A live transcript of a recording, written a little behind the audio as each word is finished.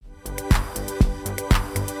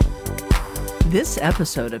This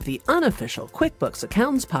episode of the unofficial QuickBooks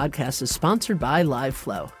Accountants podcast is sponsored by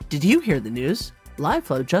LiveFlow. Did you hear the news?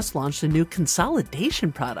 LiveFlow just launched a new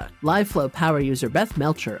consolidation product. LiveFlow power user Beth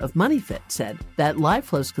Melcher of MoneyFit said that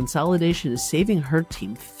LiveFlow's consolidation is saving her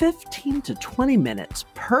team 15 to 20 minutes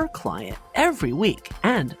per client every week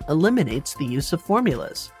and eliminates the use of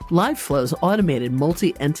formulas. LiveFlow's automated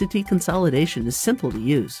multi-entity consolidation is simple to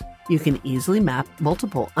use. You can easily map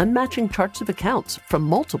multiple unmatching charts of accounts from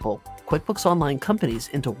multiple QuickBooks Online companies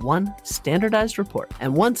into one standardized report.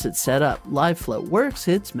 And once it's set up, LiveFlow works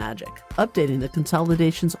its magic, updating the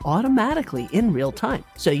consolidations automatically in real time,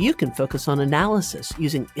 so you can focus on analysis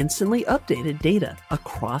using instantly updated data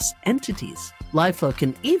across entities. LiveFlow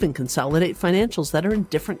can even consolidate financials that are in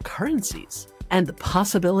different currencies. And the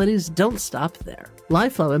possibilities don't stop there.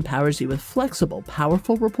 LiveFlow empowers you with flexible,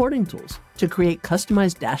 powerful reporting tools to create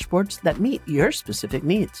customized dashboards that meet your specific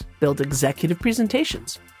needs, build executive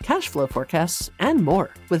presentations, cash flow forecasts, and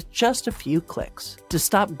more with just a few clicks. To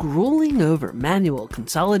stop grueling over manual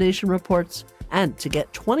consolidation reports and to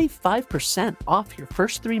get 25% off your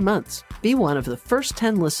first 3 months, be one of the first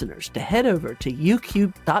 10 listeners to head over to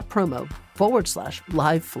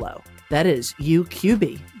uqb.promo/liveflow. That is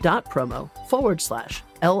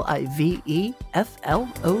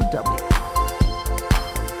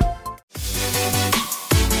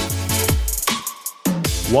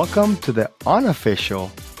Welcome to the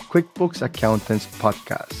unofficial QuickBooks Accountants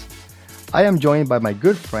podcast. I am joined by my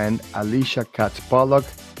good friend Alicia Katz-Pollock,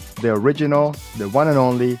 the original, the one and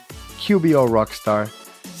only QBO rockstar,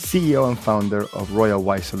 CEO and founder of Royal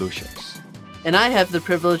Wise Solutions. And I have the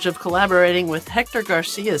privilege of collaborating with Hector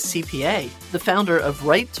Garcia, CPA, the founder of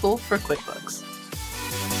Right Tool for QuickBooks.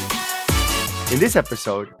 In this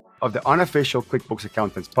episode of the unofficial QuickBooks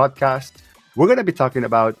Accountants podcast, we're going to be talking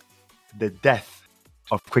about the death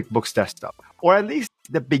of QuickBooks Desktop, or at least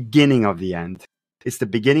the beginning of the end. It's the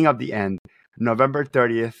beginning of the end. November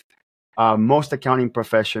 30th, most accounting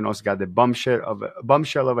professionals got the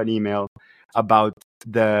bombshell of an email about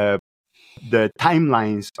the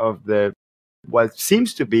timelines of what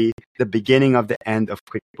seems to be the beginning of the end of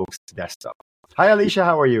QuickBooks Desktop. Hi, Alicia.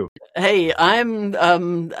 How are you? Hey, I'm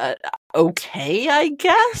okay, I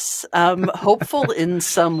guess. Hopeful in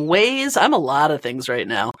some ways. I'm a lot of things right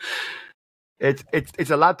now.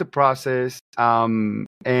 It's a lot to process, and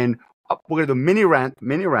we're gonna do mini rant,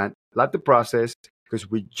 a lot to process because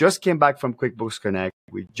we just came back from QuickBooks Connect.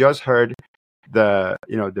 We just heard the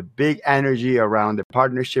big energy around the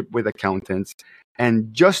partnership with accountants.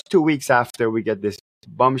 And just 2 weeks after we get this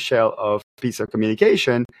bombshell of piece of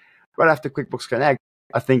communication, right after QuickBooks Connect,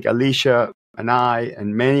 I think Alicia and I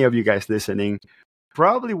and many of you guys listening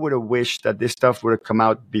probably would have wished that this stuff would have come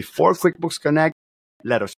out before QuickBooks Connect,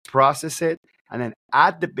 let us process it, and then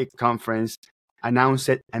at the big conference, announce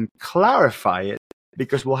it and clarify it,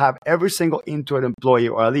 because we'll have every single Intuit employee,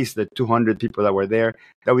 or at least the 200 people that were there,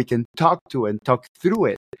 that we can talk to and talk through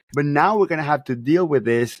it. But now we're going to have to deal with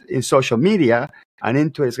this in social media, and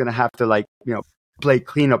Intuit is going to have to play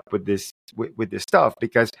cleanup with this stuff,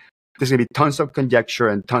 because there's going to be tons of conjecture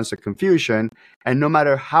and tons of confusion. And no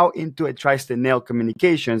matter how Intuit tries to nail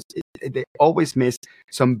communications, they always miss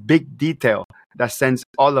some big detail that sends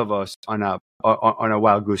all of us on a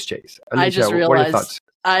wild goose chase. Alicia, what are your thoughts?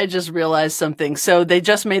 I just realized something. So they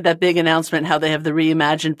just made that big announcement how they have the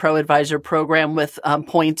reimagined Pro Advisor program with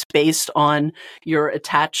points based on your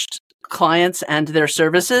attached clients and their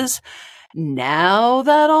services. Now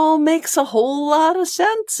that all makes a whole lot of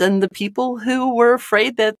sense. And the people who were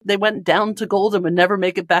afraid that they went down to gold and would never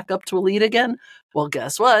make it back up to elite again, well,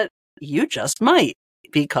 guess what? You just might,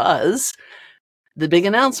 because the big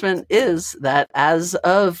announcement is that as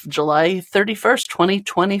of July 31st,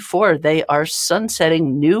 2024, they are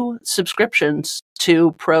sunsetting new subscriptions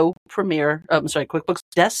to QuickBooks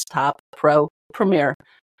Desktop Pro Premier,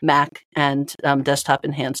 Mac, and Desktop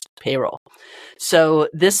Enhanced Payroll. So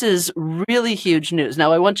this is really huge news.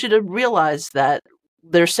 Now, I want you to realize that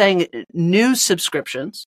they're saying new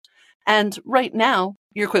subscriptions. And right now,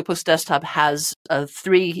 your QuickBooks Desktop has a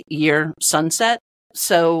 3-year sunset.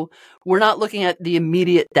 So we're not looking at the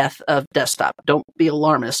immediate death of desktop. Don't be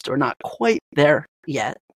alarmist. We're not quite there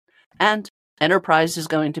yet. And enterprise is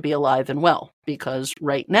going to be alive and well, because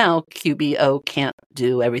right now QBO can't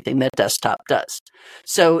do everything that desktop does.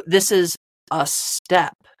 So this is a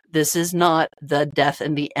step. This is not the death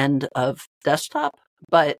and the end of desktop,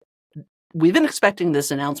 but we've been expecting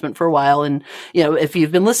this announcement for a while. And, if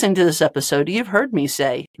you've been listening to this episode, you've heard me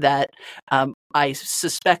say that I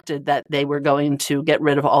suspected that they were going to get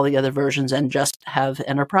rid of all the other versions and just have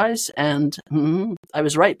enterprise. And I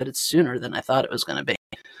was right, but it's sooner than I thought it was going to be.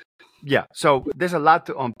 Yeah. So there's a lot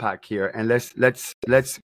to unpack here, and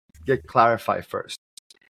let's get clarified first.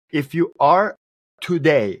 If you are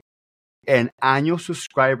today an annual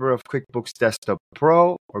subscriber of QuickBooks Desktop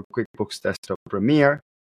Pro or QuickBooks Desktop Premier,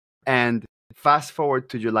 and fast forward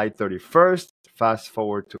to July 31st, fast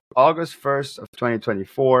forward to August 1st of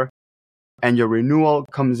 2024, and your renewal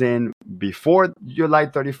comes in before July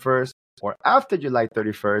 31st or after July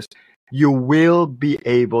 31st, you will be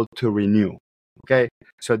able to renew. Okay.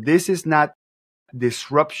 So this is not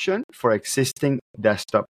disruption for existing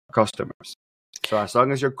desktop customers. So as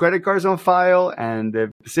long as your credit card is on file and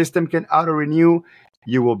the system can auto renew,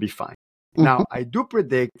 you will be fine. Mm-hmm. Now, I do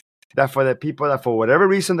predict that for the people that for whatever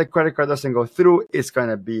reason the credit card doesn't go through, it's going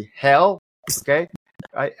to be hell. Okay.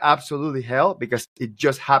 Absolutely hell, because it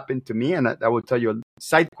just happened to me, and I will tell you a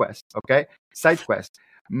side quest. Okay. Side quest.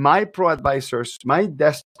 My Pro Advisors,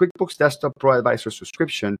 QuickBooks Desktop Pro Advisor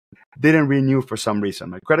subscription didn't renew for some reason.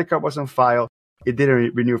 My credit card was on file. It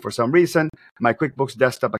didn't renew for some reason. My QuickBooks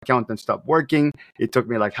Desktop accountant stopped working. It took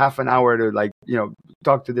me like half an hour to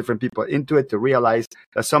talk to different people into it to realize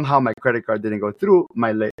that somehow my credit card didn't go through.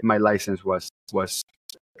 My license was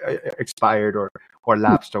expired or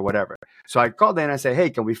lapsed or whatever. So I called in and I said, hey,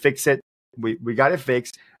 can we fix it? We got it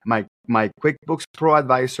fixed. My QuickBooks Pro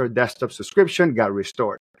Advisor desktop subscription got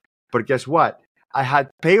restored. But guess what? I had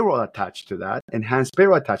payroll attached to that, enhanced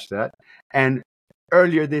payroll attached to that. And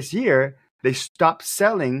earlier this year, they stopped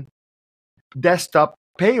selling desktop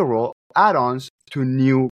payroll add-ons to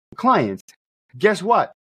new clients. Guess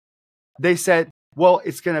what? They said, well,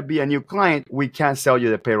 it's going to be a new client. We can't sell you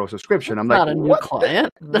the payroll subscription. I'm not like, a new client.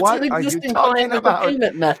 That's what an are you existing talking client with a about?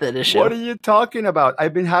 payment method issue. What are you talking about?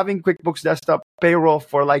 I've been having QuickBooks Desktop payroll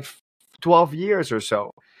for like 12 years or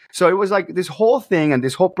so. So it was like this whole thing and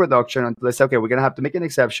this whole production until they said, okay, we're going to have to make an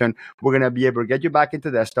exception. We're going to be able to get you back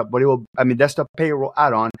into desktop, but desktop payroll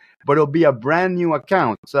add-on, but it'll be a brand new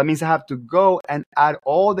account. So that means I have to go and add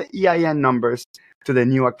all the EIN numbers to the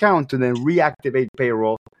new account to then reactivate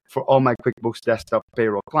payroll for all my QuickBooks Desktop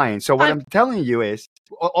payroll clients. So what I'm telling you is,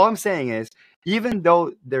 all I'm saying is, even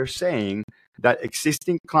though they're saying that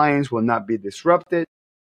existing clients will not be disrupted,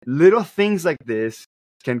 little things like this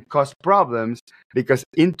can cause problems because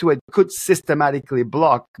Intuit could systematically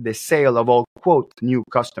block the sale of all, quote, new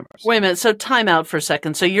customers. Wait a minute. So time out for a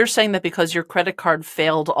second. So you're saying that because your credit card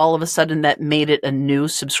failed, all of a sudden that made it a new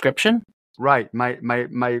subscription? Right.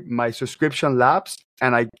 My subscription lapsed,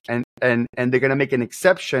 and they're going to make an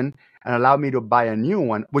exception and allow me to buy a new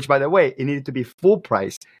one, which, by the way, it needed to be full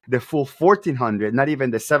price, the full $1,400, not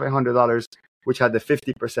even the $700, which had the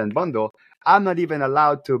 50% bundle. I'm not even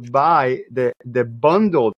allowed to buy the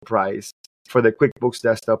bundled price for the QuickBooks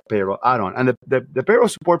Desktop payroll add-on. And the payroll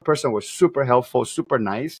support person was super helpful, super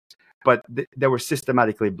nice, but they were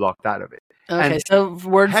systematically blocked out of it. Okay, and so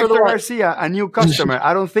word Hector for the Garcia, a new customer,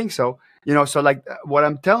 I don't think so. So like what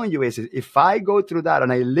I'm telling you is if I go through that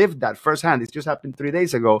and I lived that firsthand, it just happened 3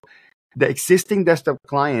 days ago, the existing desktop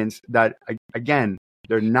clients that, again,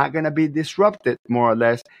 they're not going to be disrupted, more or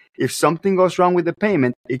less. If something goes wrong with the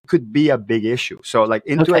payment, it could be a big issue. So like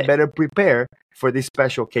Intuit better prepare for these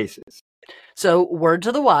special cases. So word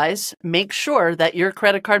to the wise, make sure that your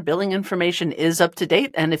credit card billing information is up to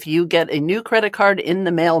date. And if you get a new credit card in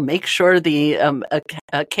the mail, make sure the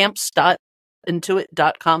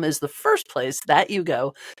camps.intuit.com is the first place that you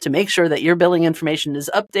go to make sure that your billing information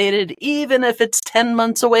is updated, even if it's 10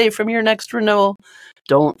 months away from your next renewal.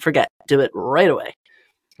 Don't forget, do it right away.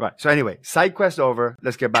 Right. So anyway, side quest over.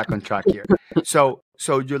 Let's get back on track here. So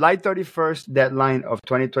July 31st deadline of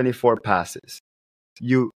 2024 passes.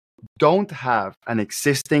 You don't have an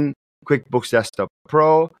existing QuickBooks Desktop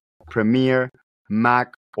Pro, Premier,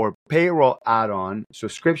 Mac, or payroll add-on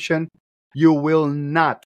subscription, you will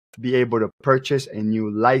not be able to purchase a new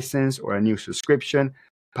license or a new subscription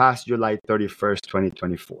past July 31st,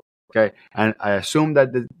 2024. Okay. And I assume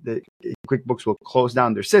that the QuickBooks will close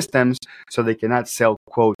down their systems so they cannot sell,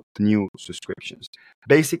 quote, new subscriptions.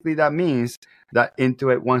 Basically, that means that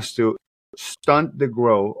Intuit wants to stunt the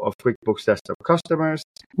growth of QuickBooks Desktop customers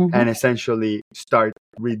and essentially start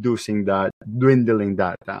reducing that, dwindling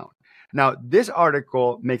that down. Now, this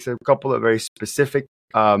article makes a couple of very specific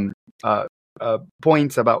points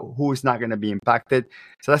about who is not going to be impacted.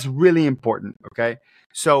 So that's really important. Okay.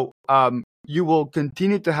 So you will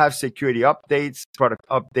continue to have security updates, product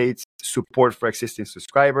updates, support for existing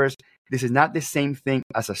subscribers. This is not the same thing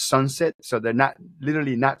as a sunset. So they're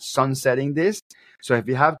literally not sunsetting this. So if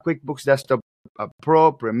you have QuickBooks Desktop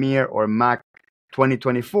Pro, Premier, or Mac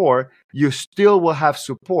 2024, you still will have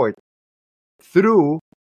support through,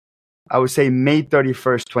 I would say, May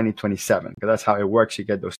 31st, 2027, because that's how it works. You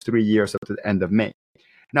get those 3 years up to the end of May.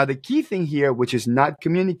 Now, the key thing here, which is not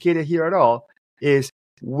communicated here at all, is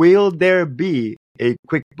will there be a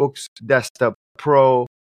QuickBooks Desktop Pro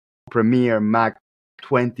Premier Mac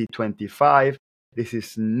 2025? This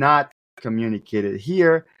is not communicated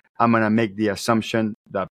here. I'm going to make the assumption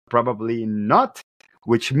that probably not,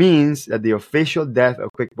 which means that the official death of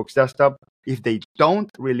QuickBooks Desktop, if they don't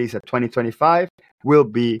release a 2025, will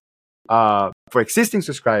be, for existing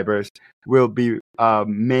subscribers, will be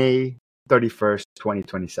May 31st,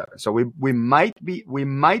 2027. So we might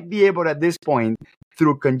be able at this point,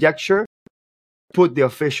 through conjecture, put the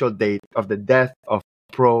official date of the death of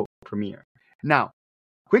Pro Premier. Now,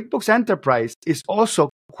 QuickBooks Enterprise is also,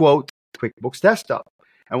 quote, QuickBooks Desktop.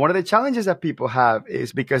 And one of the challenges that people have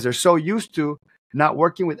is because they're so used to not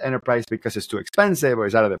working with Enterprise because it's too expensive or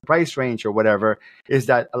it's out of the price range or whatever, is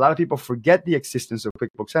that a lot of people forget the existence of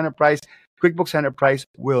QuickBooks Enterprise. QuickBooks Enterprise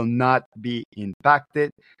will not be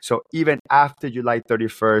impacted. So even after July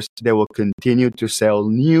 31st, they will continue to sell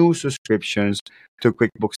new subscriptions to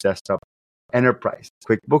QuickBooks Desktop Enterprise.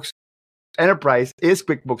 QuickBooks Enterprise is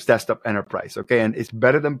QuickBooks Desktop Enterprise, okay? And it's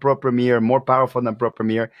better than Pro Premier, more powerful than Pro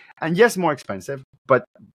Premier, and yes, more expensive. But,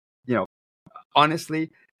 honestly,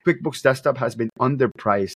 QuickBooks Desktop has been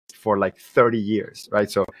underpriced for like 30 years, right?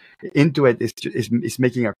 So Intuit is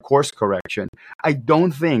making a course correction. I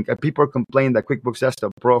don't think people complain that QuickBooks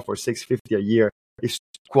Desktop Pro for $650 a year is,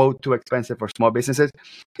 quote, too expensive for small businesses.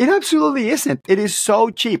 It absolutely isn't. It is so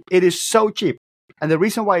cheap. It is so cheap. And the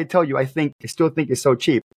reason why I tell you I still think it's so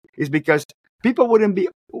cheap is because people wouldn't be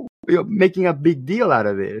making a big deal out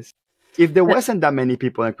of this if there wasn't that many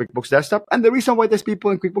people in QuickBooks Desktop. And the reason why there's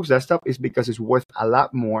people in QuickBooks Desktop is because it's worth a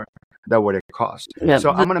lot more than what it costs. Yeah. So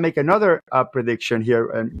I'm going to make another prediction here,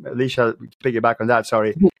 and Alicia, piggyback on that,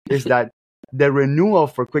 sorry, is that the renewal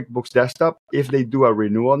for QuickBooks Desktop, if they do a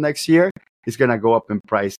renewal next year, is going to go up in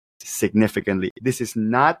price significantly. This is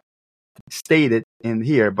not stated in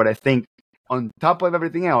here, but I think on top of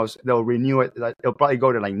everything else, they'll renew it. It'll probably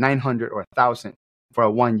go to like 900 or 1,000 for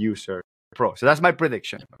a one user Pro. So that's my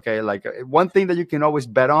prediction. Okay. Like one thing that you can always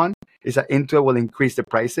bet on is that Intuit will increase the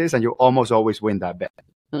prices and you almost always win that bet.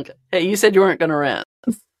 Okay. Hey, you said you weren't going to rant.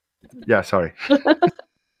 Yeah, sorry.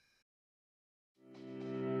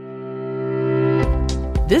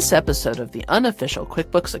 This episode of the unofficial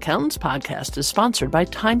QuickBooks Accountants podcast is sponsored by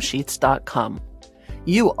Timesheets.com.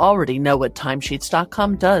 You already know what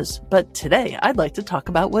Timesheets.com does, but today I'd like to talk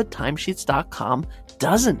about what Timesheets.com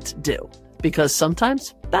doesn't do, because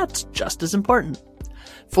sometimes that's just as important.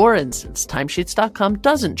 For instance, Timesheets.com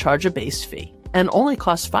doesn't charge a base fee and only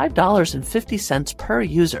costs $5.50 per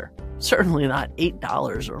user, certainly not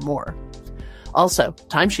 $8 or more. Also,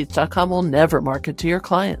 Timesheets.com will never market to your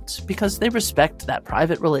clients because they respect that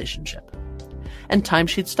private relationship. And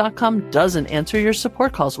Timesheets.com doesn't answer your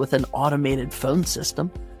support calls with an automated phone system,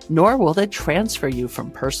 nor will they transfer you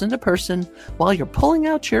from person to person while you're pulling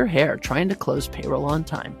out your hair trying to close payroll on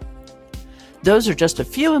time. Those are just a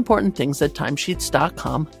few important things that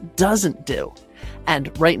Timesheets.com doesn't do.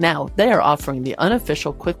 And right now, they are offering the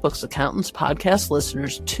unofficial QuickBooks Accountants podcast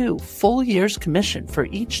listeners 2 full years commission for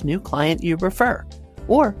each new client you refer,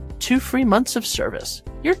 or 2 free months of service.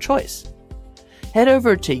 Your choice. Head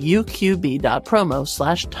over to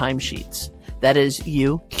uqb.promo/timesheets. That is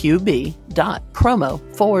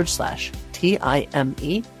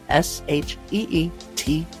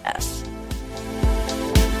uqb.promo/TIMESHEETS.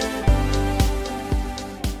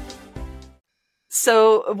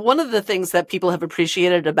 So one of the things that people have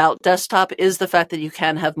appreciated about Desktop is the fact that you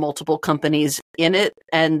can have multiple companies in it.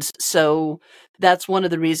 And so that's one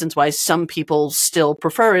of the reasons why some people still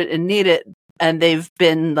prefer it and need it. And they've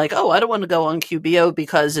been like, oh, I don't want to go on QBO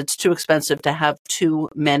because it's too expensive to have too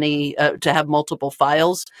many, to have multiple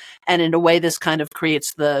files. And in a way, this kind of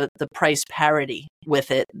creates the price parity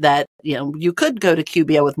with it that, you could go to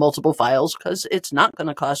QBO with multiple files because it's not going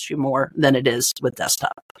to cost you more than it is with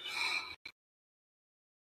Desktop.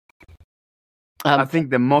 I think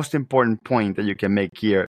the most important point that you can make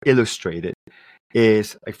here, illustrated,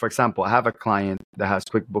 is, like, for example, I have a client that has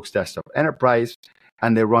QuickBooks Desktop Enterprise,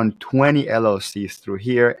 and they run 20 LLCs through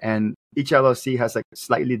here, and each LLC has like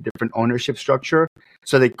slightly different ownership structure.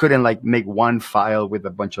 So they couldn't like make one file with a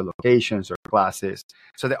bunch of locations or classes.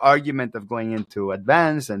 So the argument of going into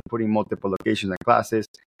advanced and putting multiple locations and classes,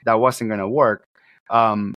 that wasn't going to work.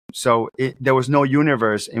 So there was no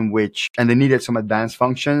universe in which, and they needed some advanced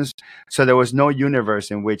functions. So there was no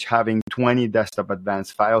universe in which having 20 desktop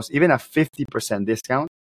advanced files, even a 50% discount,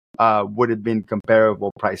 would have been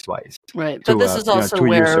comparable price wise. Right. But this is also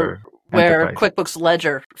Where enterprise. QuickBooks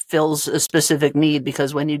Ledger fills a specific need,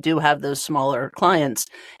 because when you do have those smaller clients,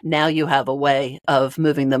 now you have a way of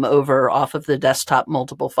moving them over off of the desktop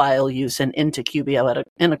multiple file use and into QBO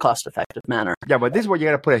in a cost-effective manner. Yeah, but this is where you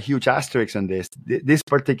got to put a huge asterisk on this. This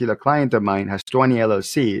particular client of mine has 20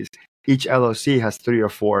 LLCs. Each LLC has 3 or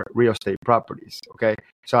 4 real estate properties. Okay,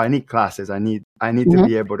 so I need classes. I need to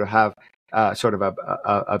be able to have sort of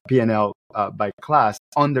a P&L by class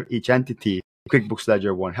under each entity. QuickBooks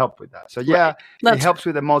Ledger won't help with that. So yeah, it helps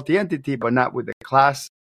with the multi-entity, but not with the class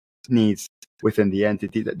needs within the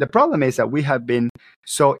entity. The problem is that we have been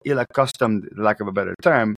so ill-accustomed, lack of a better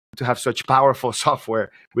term, to have such powerful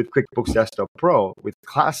software with QuickBooks Desktop Pro with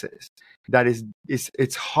classes that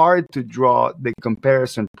it's hard to draw the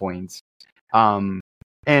comparison points.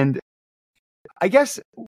 And I guess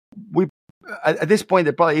we at this point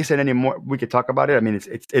there probably isn't any more we could talk about it. I mean,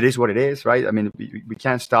 it is what it is, right? I mean, we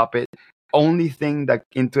can't stop it. Only thing that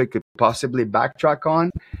Intuit could possibly backtrack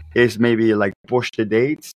on is maybe like push the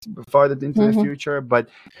dates farther into the future. But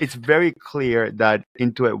it's very clear that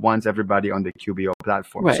Intuit wants everybody on the QBO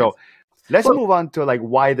platform. Right. So let's move on to like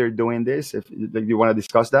why they're doing this. If you want to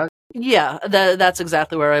discuss that. Yeah, that's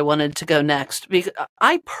exactly where I wanted to go next. Because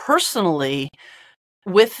I personally,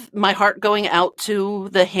 with my heart going out to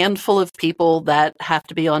the handful of people that have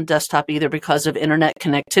to be on desktop either because of internet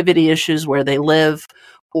connectivity issues where they live,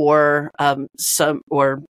 or a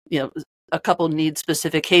couple need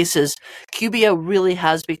specific cases, QBO really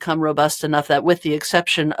has become robust enough that, with the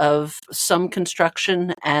exception of some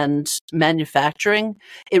construction and manufacturing,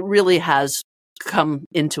 it really has come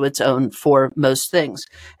into its own for most things.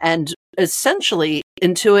 And essentially,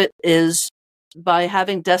 Intuit is, by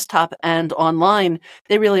having desktop and online,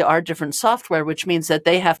 they really are different software, which means that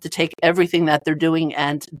they have to take everything that they're doing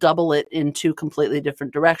and double it in 2 completely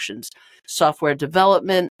different directions: software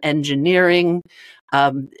development, engineering,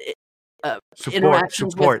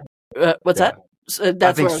 interactions support. With what's that?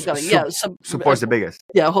 That's where I was going. Support's the biggest.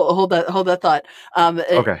 Yeah, hold that thought.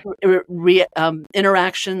 Okay.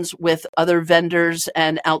 Interactions with other vendors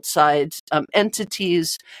and outside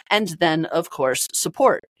entities, and then of course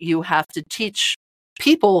support. You have to teach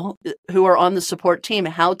people who are on the support team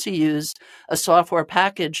how to use a software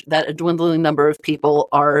package that a dwindling number of people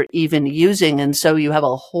are even using, and so you have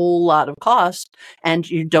a whole lot of cost, and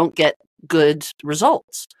you don't get good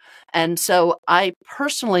results. And so I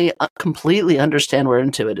personally completely understand where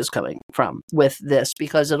Intuit is coming from with this,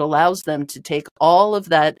 because it allows them to take all of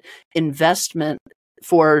that investment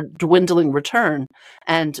for dwindling return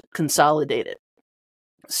and consolidate it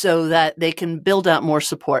so that they can build out more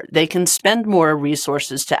support. They can spend more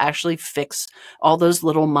resources to actually fix all those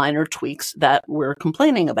little minor tweaks that we're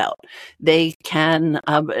complaining about. They can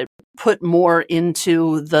put more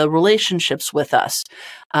into the relationships with us.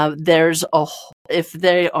 If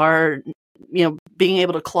they are, being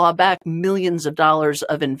able to claw back millions of dollars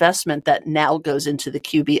of investment that now goes into the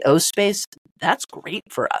QBO space, that's great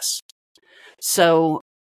for us. So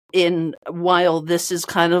while this is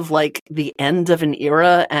kind of like the end of an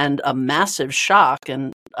era and a massive shock,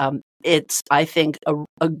 and it's, I think,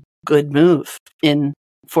 a good move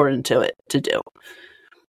for Intuit to do.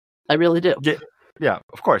 I really do. Yeah,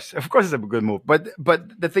 of course it's a good move. But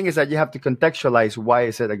the thing is that you have to contextualize why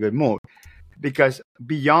is it a good move. Because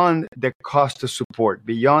beyond the cost of support,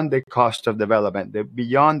 beyond the cost of development,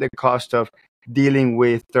 beyond the cost of dealing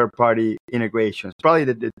with third-party integrations, probably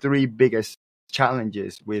the 3 biggest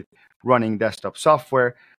challenges with running desktop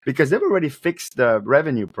software, because they've already fixed the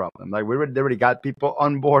revenue problem. Like they already got people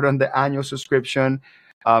on board on the annual subscription.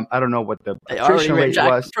 I don't know what the attrition rate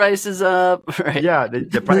was. The price is up. Right? Yeah,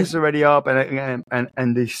 the price is already up,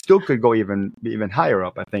 and they still could go even higher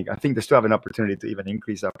up. I think they still have an opportunity to even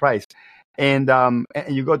increase that price. And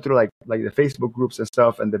you go through like the Facebook groups and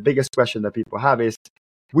stuff, and the biggest question that people have is,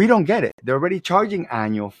 we don't get it. They're already charging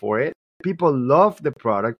annual for it. People love the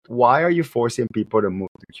product. Why are you forcing people to move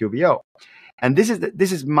to QBO? And this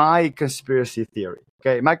is my conspiracy theory.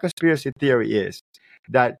 Okay, my conspiracy theory is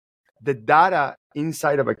that the data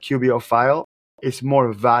inside of a QBO file is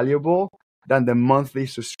more valuable than the monthly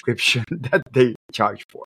subscription that they charge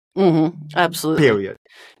for. Absolutely. Period.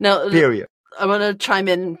 Now, period. I'm going to chime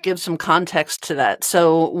in and give some context to that.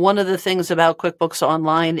 So one of the things about QuickBooks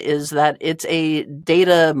Online is that it's a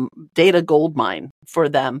data gold mine for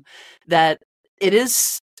them, that it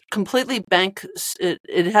is completely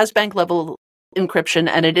it has bank level encryption,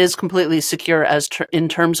 and it is completely secure in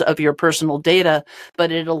terms of your personal data,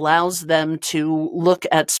 but it allows them to look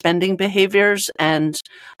at spending behaviors and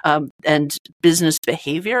business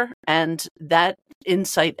behavior, and that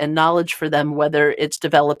insight and knowledge for them, whether it's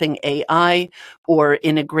developing AI or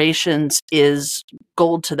integrations, is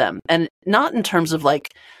gold to them. And not in terms of like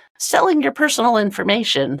selling your personal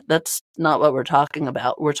information. That's not what we're talking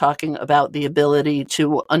about. We're talking about the ability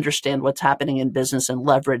to understand what's happening in business and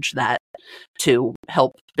leverage that to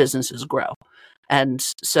help businesses grow. And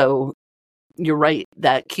so you're right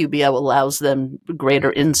that QBO allows them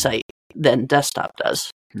greater insight than desktop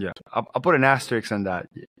does. Yeah, I'll put an asterisk on that.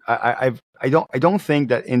 I don't think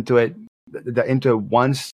that Intuit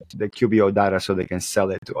wants the QBO data so they can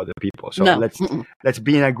sell it to other people. So let's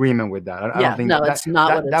be in agreement with that. I don't think it's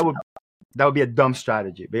not that would be a dumb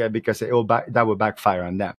strategy because that would backfire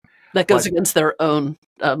on them. That goes against their own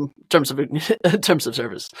terms of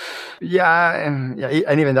service. Yeah,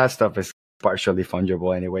 and even that stuff is partially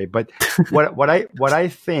fungible anyway. But what I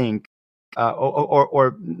think,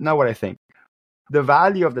 or not what I think, the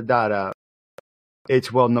value of the data,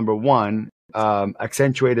 it's number one,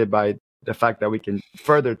 accentuated by the fact that we can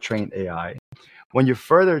further train AI. When you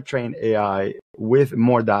further train AI with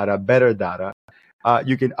more data, better data,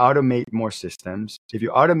 you can automate more systems. If you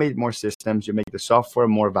automate more systems, you make the software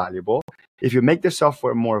more valuable. If you make the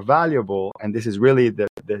software more valuable, and this is really the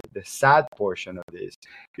sad portion of this,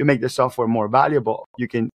 you make the software more valuable, you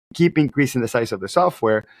can keep increasing the size of the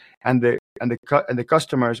software, and the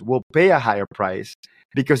customers will pay a higher price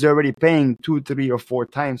because they're already paying 2, 3, or 4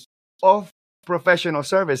 times of professional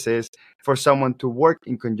services for someone to work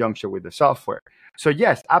in conjunction with the software. So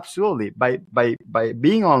yes, absolutely. By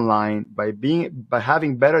being online, by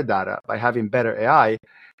having better data, by having better AI,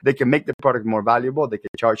 they can make the product more valuable. They can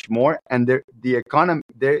charge more, and there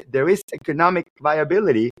is economic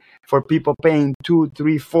viability for people paying $200,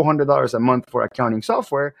 $300, $400 a month for accounting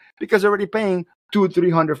software because they're already paying $200,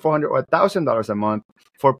 $300, $400, or $1,000 a month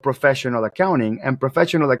for professional accounting. And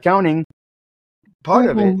professional accounting, part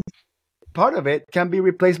of it can be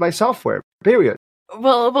replaced by software. Period.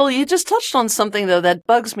 Well, you just touched on something, though, that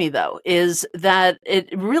bugs me, though, is that it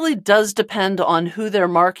really does depend on who their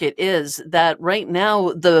market is. That right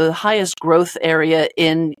now, the highest growth area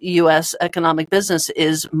in U.S. economic business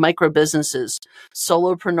is micro businesses,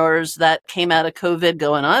 solopreneurs that came out of COVID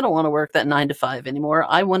going, I don't want to work that 9 to 5 anymore.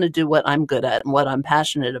 I want to do what I'm good at and what I'm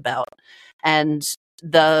passionate about. And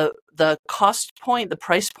the cost point, the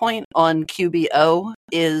price point on QBO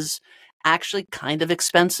is actually kind of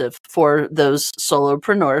expensive for those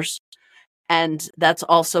solopreneurs. And that's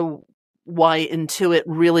also why Intuit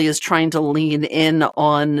really is trying to lean in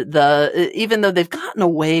on even though they've gotten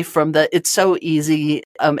away from it's so easy,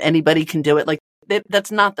 anybody can do it. Like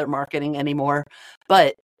that's not their marketing anymore,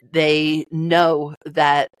 but they know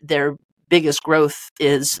that their biggest growth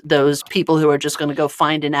is those people who are just going to go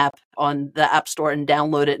find an app on the App Store and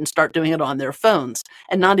download it and start doing it on their phones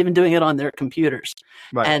and not even doing it on their computers.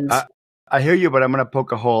 Right. And I hear you, but I'm going to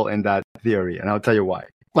poke a hole in that theory, and I'll tell you why.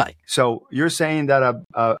 Why? So you're saying that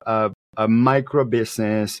a micro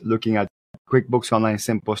business looking at QuickBooks Online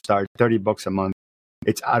Simple Start, $30 a month,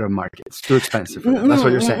 it's out of market. It's too expensive for them. That's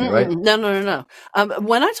what you're saying, right? No.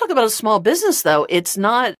 When I talk about a small business, though, it's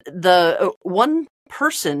not the one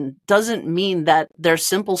person doesn't mean that they're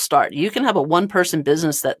Simple Start. You can have a one-person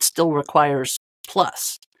business that still requires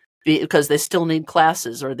Plus, because they still need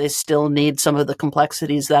classes or they still need some of the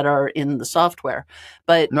complexities that are in the software.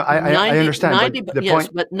 But no, I understand.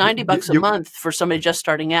 But $90 a month for somebody just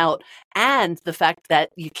starting out, and the fact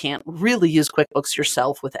that you can't really use QuickBooks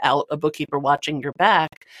yourself without a bookkeeper watching your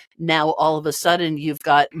back. Now, all of a sudden, you've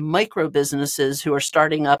got micro businesses who are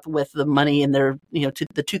starting up with the money in their, the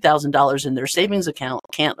 $2,000 in their savings account,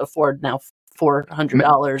 can't afford now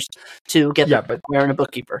 $400 to get wearing a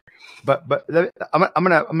bookkeeper. But I'm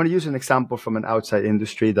gonna use an example from an outside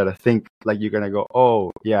industry that I think like you're gonna go,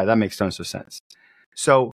 oh yeah, that makes tons of sense.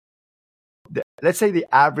 So let's say the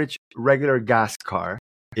average regular gas car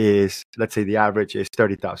is, let's say the average is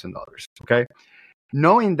 $30,000. Okay,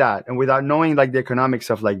 knowing that and without knowing like the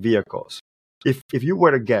economics of like vehicles, if you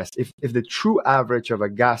were to guess, if the true average of a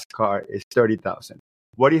gas car is $30,000.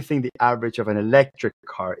 What do you think the average of an electric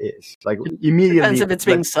car is? Like immediately depends if it's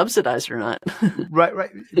being subsidized or not.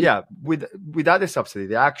 Right. Yeah. Without the subsidy,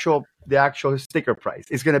 the actual sticker price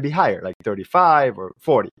is going to be higher, like 35 or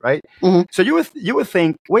 40, right? Mm-hmm. So you would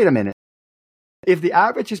think, wait a minute, if the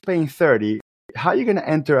average is paying 30, how are you going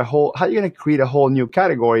to create a whole new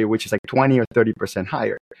category, which is like 20 or 30%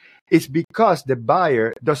 higher? It's because the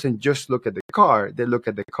buyer doesn't just look at the car, they look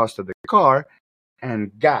at the cost of the car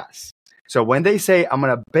and gas. So when they say, I'm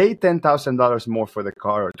going to pay $10,000 more for the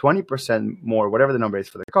car or 20% more, whatever the number is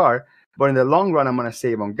for the car, but in the long run, I'm going to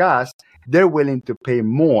save on gas, they're willing to pay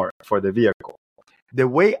more for the vehicle. The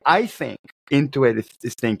way I think Intuit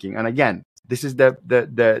is thinking, and again, This is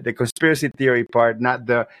the conspiracy theory part, not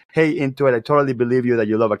the, hey, Intuit, I totally believe you that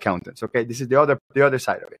you love accountants. Okay. This is the other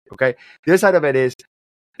side of it. Okay. The other side of it is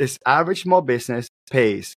this average small business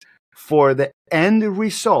pays for the end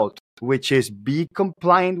result, which is be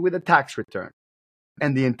compliant with a tax return.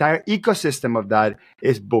 And the entire ecosystem of that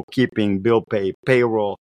is bookkeeping, bill pay,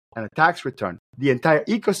 payroll, and a tax return. The entire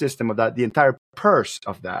ecosystem of that, the entire purse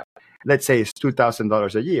of that, let's say, is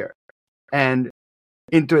 $2,000 a year. And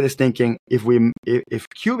Intuit is thinking, if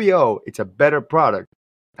QBO, it's a better product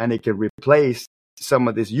and it can replace some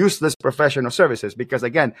of these useless professional services. Because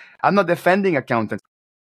again, I'm not defending accountants.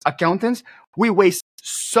 Accountants, we waste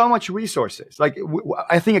so much resources. Like,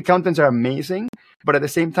 I think accountants are amazing, but at the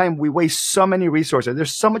same time, we waste so many resources.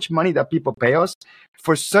 There's so much money that people pay us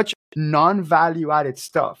for such non-value added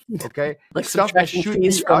stuff. Okay, like stuff that should be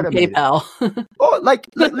from automated. PayPal. Oh, like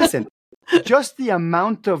listen, just the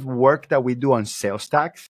amount of work that we do on sales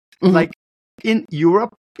tax, like in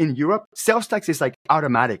Europe, sales tax is like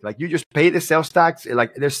automatic. Like, you just pay the sales tax.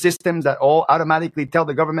 Like, there's systems that all automatically tell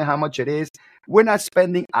the government how much it is. We're not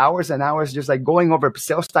spending hours and hours just like going over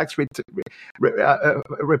sales tax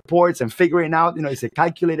reports and figuring out, is it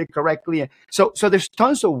calculated correctly? So there's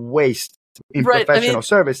tons of waste in professional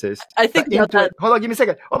services. I think that. Hold on, give me a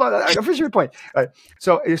second. Hold on, I'll finish your point. All right.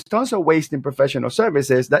 So there's tons of waste in professional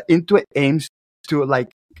services that Intuit aims to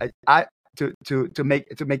to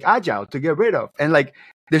make agile, to get rid of. And like,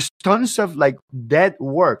 there's tons of like dead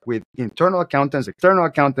work with internal accountants, external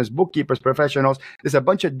accountants, bookkeepers, professionals. There's a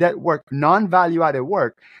bunch of dead work, non-value added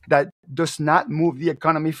work that does not move the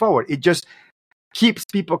economy forward. It just keeps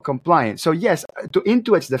people compliant. So yes, to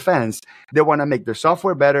Intuit's defense, they want to make their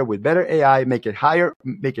software better with better AI, make it higher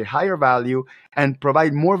value, and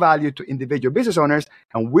provide more value to individual business owners.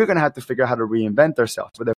 And we're going to have to figure out how to reinvent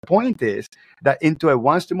ourselves. But the point is that Intuit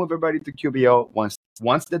wants to move everybody to QBO, wants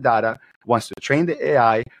the data, wants to train the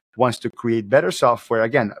AI, wants to create better software.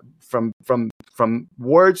 Again, from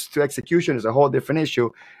words to execution is a whole different issue.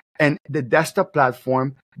 And the desktop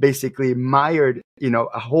platform basically mired,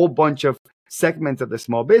 a whole bunch of segments of the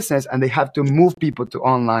small business, and they have to move people to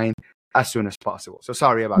online as soon as possible. So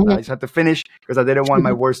sorry about that. I just had to finish because I didn't want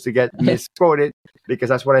my words to get misquoted, because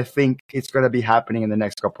that's what I think it's going to be happening in the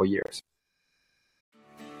next couple of years.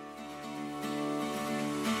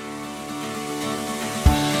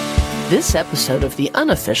 This episode of the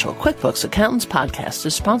unofficial QuickBooks Accountants podcast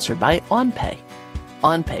is sponsored by OnPay.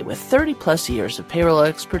 OnPay, with 30 plus years of payroll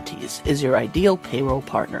expertise, is your ideal payroll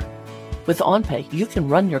partner. With OnPay, you can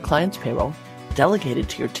run your client's payroll, delegate it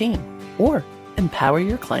to your team, or empower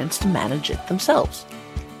your clients to manage it themselves.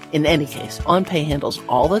 In any case, OnPay handles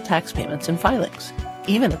all the tax payments and filings,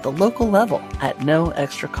 even at the local level, at no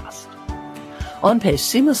extra cost. OnPay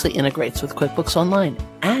seamlessly integrates with QuickBooks Online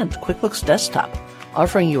and QuickBooks Desktop,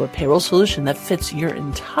 offering you a payroll solution that fits your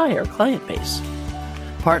entire client base.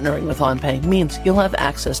 Partnering with OnPay means you'll have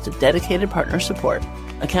access to dedicated partner support,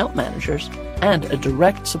 account managers, and a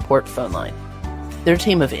direct support phone line. Their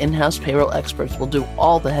team of in-house payroll experts will do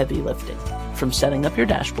all the heavy lifting, from setting up your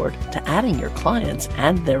dashboard to adding your clients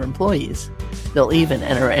and their employees. They'll even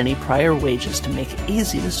enter any prior wages to make it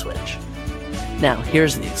easy to switch. Now,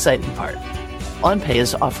 here's the exciting part. OnPay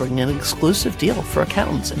is offering an exclusive deal for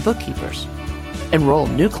accountants and bookkeepers. Enroll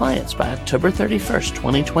new clients by October 31st,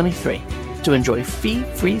 2023 to enjoy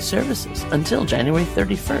fee-free services until January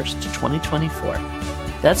 31st, 2024.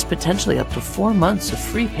 That's potentially up to 4 months of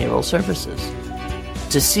free payroll services.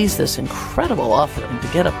 To seize this incredible offer and to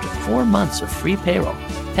get up to 4 months of free payroll,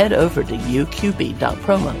 head over to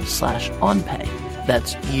uqb.promo/onpay.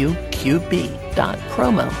 That's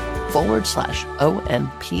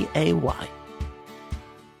uqb.promo/ONPAY.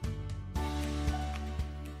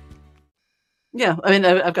 Yeah, I mean,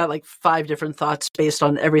 I've got like 5 different thoughts based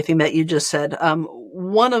on everything that you just said.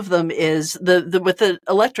 One of them is with the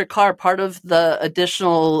electric car, part of the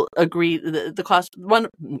additional the cost.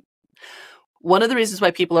 One of the reasons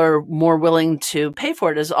why people are more willing to pay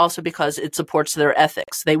for it is also because it supports their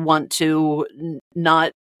ethics. They want to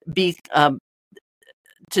not be to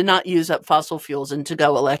not use up fossil fuels and to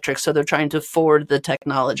go electric, so they're trying to forward the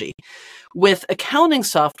technology. With accounting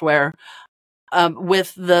software,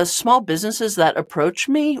 with the small businesses that approach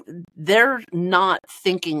me, they're not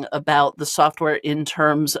thinking about the software in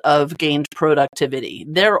terms of gained productivity.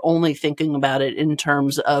 They're only thinking about it in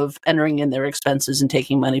terms of entering in their expenses and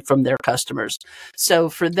taking money from their customers. So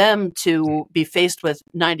for them to be faced with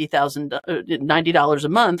 $90 a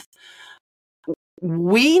month,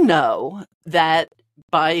 we know that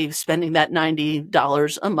by spending that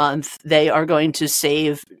 $90 a month, they are going to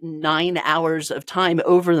save 9 hours of time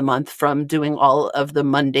over the month from doing all of the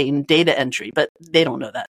mundane data entry. But they don't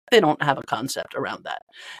know that. They don't have a concept around that.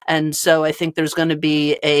 And so I think there's going to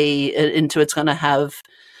be Intuit's going to have,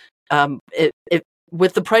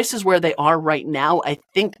 with the prices where they are right now, I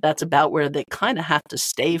think that's about where they kind of have to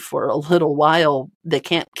stay for a little while. They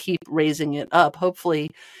can't keep raising it up. Hopefully,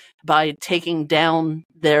 by taking down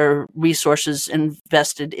their resources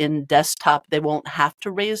invested in desktop, they won't have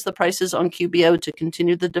to raise the prices on QBO to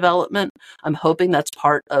continue the development. I'm hoping that's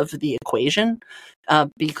part of the equation,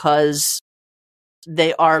 because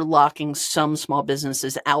they are locking some small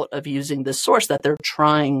businesses out of using this source that they're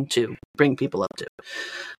trying to bring people up to.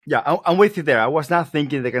 Yeah, I'm with you there. I was not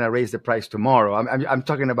thinking they're going to raise the price tomorrow. I'm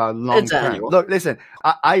talking about long term. Look, listen,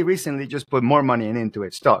 I recently just put more money into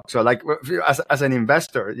it stock. So, like, as an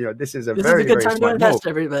investor, this is a very good very time smart to invest,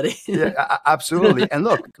 move. everybody. Yeah, absolutely. And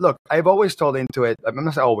look, I've always told Intuit. I'm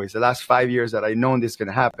not always. The last 5 years that I known this is going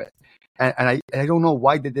to happen, and I don't know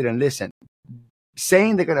why they didn't listen.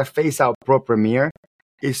 Saying they're going to phase out Pro Premier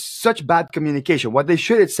is such bad communication. What they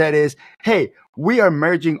should have said is, hey, we are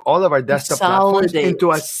merging all of our desktop platforms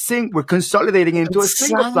into we're consolidating into a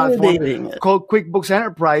single platform called QuickBooks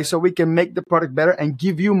Enterprise so we can make the product better and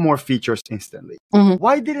give you more features instantly. Mm-hmm.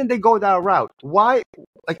 Why didn't they go that route? Why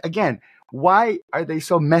are they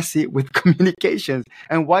so messy with communications?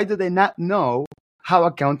 And why do they not know how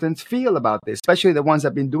accountants feel about this, especially the ones that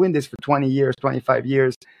have been doing this for 20 years, 25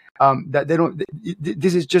 years? That they don't,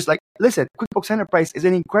 this is just like, listen, QuickBooks Enterprise is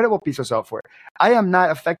an incredible piece of software. I am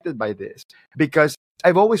not affected by this because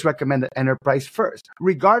I've always recommended Enterprise first,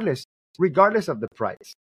 regardless of the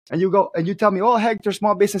price. And you tell me, oh, Hector,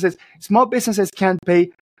 small businesses can't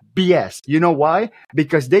pay BS. You know why?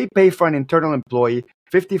 Because they pay for an internal employee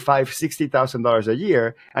 $55,000, $60,000 a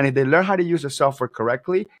year. And if they learn how to use the software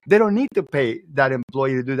correctly, they don't need to pay that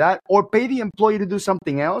employee to do that or pay the employee to do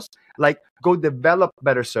something else, like go develop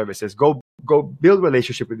better services, go build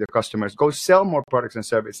relationship with your customers, go sell more products and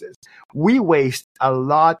services. We waste a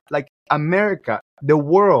lot, like America, the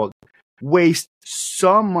world wastes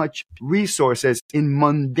so much resources in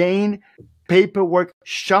mundane paperwork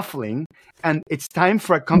shuffling, and it's time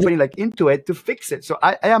for a company like Intuit to fix it. So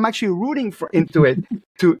I am actually rooting for Intuit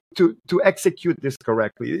to execute this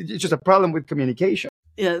correctly. It's just a problem with communication.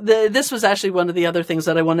 Yeah, this was actually one of the other things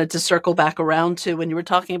that I wanted to circle back around to when you were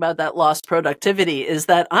talking about that lost productivity, is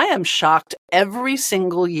that I am shocked every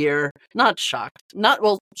single year. Not shocked.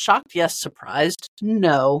 Shocked, yes. Surprised,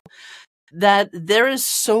 no. That there is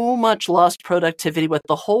so much lost productivity with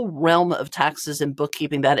the whole realm of taxes and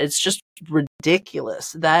bookkeeping that it's just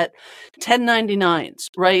ridiculous. That 1099s,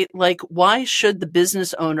 right? Like, why should the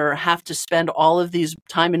business owner have to spend all of these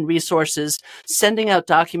time and resources sending out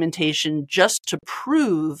documentation just to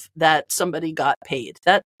prove that somebody got paid?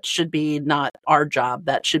 That should be not our job.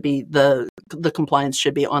 That should be the compliance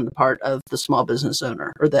should be on the part of the small business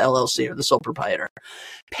owner or the LLC or the sole proprietor.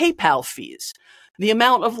 PayPal fees. The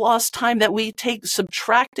amount of lost time that we take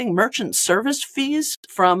subtracting merchant service fees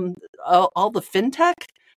from all the fintech,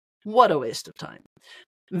 what a waste of time.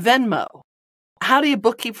 Venmo. How do you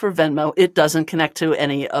bookkeep for Venmo? It doesn't connect to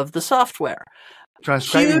any of the software.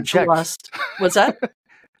 Transcribing checks. What's that?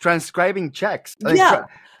 Transcribing checks. Yeah.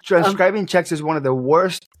 Transcribing checks is one of the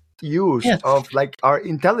worst use of like our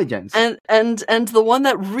intelligence. And the one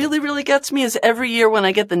that really, really gets me is every year when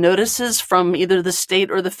I get the notices from either the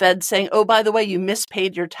state or the Fed saying, oh, by the way, you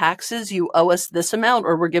mispaid your taxes, you owe us this amount,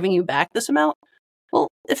 or we're giving you back this amount. Well,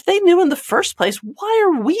 if they knew in the first place, why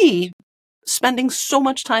are we spending so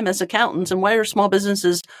much time as accountants, and why are small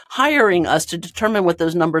businesses hiring us to determine what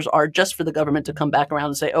those numbers are just for the government to come back around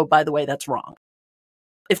and say, oh, by the way, that's wrong?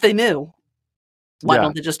 If they knew, why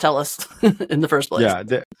don't they just tell us in the first place? Yeah,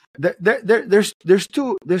 there's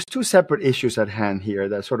two separate issues at hand here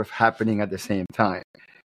that's sort of happening at the same time.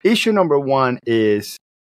 Issue number one is,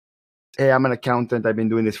 hey, I'm an accountant. I've been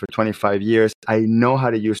doing this for 25 years. I know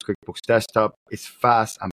how to use QuickBooks Desktop. It's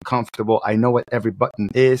fast. I'm comfortable. I know what every button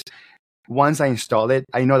is. Once I install it,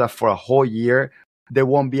 I know that for a whole year, there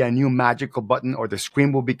won't be a new magical button or the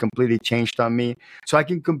screen will be completely changed on me. So I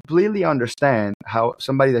can completely understand how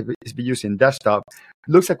somebody that is using desktop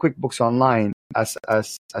looks at QuickBooks Online as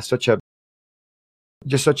such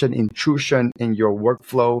an intrusion in your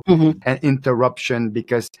workflow and interruption,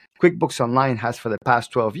 because QuickBooks Online has for the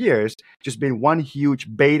past 12 years just been one huge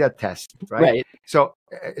beta test, right? So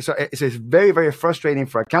it's very, very frustrating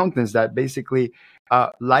for accountants that basically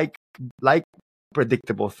like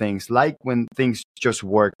predictable things, like when things just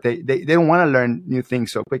work. They don't want to learn new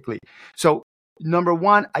things so quickly. So number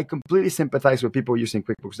one, I completely sympathize with people using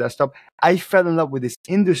QuickBooks Desktop. I fell in love with this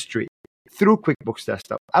industry through QuickBooks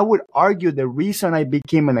Desktop. I would argue the reason I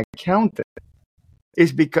became an accountant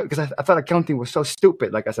is because I thought accounting was so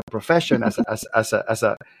stupid, like as a profession, as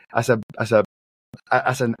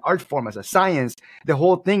an art form, as a science. The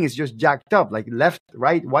whole thing is just jacked up, like left,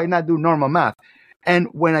 right. Why not do normal math? And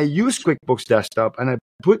when I use QuickBooks Desktop and I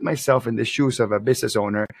put myself in the shoes of a business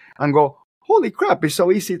owner and go, holy crap, it's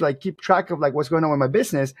so easy to like keep track of like what's going on with my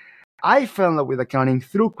business. I fell in love with accounting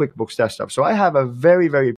through QuickBooks Desktop. So I have a very,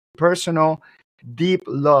 very personal, deep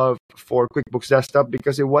love for QuickBooks Desktop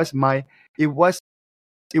because it was the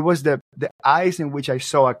eyes in which I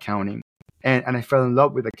saw accounting. And I fell in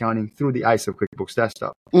love with accounting through the eyes of QuickBooks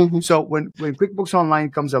Desktop. Mm-hmm. So when QuickBooks Online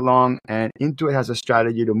comes along and Intuit has a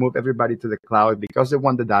strategy to move everybody to the cloud because they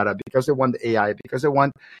want the data, because they want the AI, because they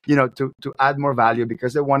want, to add more value,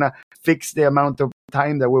 because they want to fix the amount of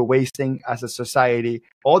time that we're wasting as a society,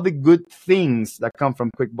 all the good things that come from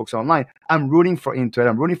QuickBooks Online, I'm rooting for Intuit.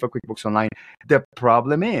 I'm rooting for QuickBooks Online. The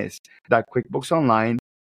problem is that QuickBooks Online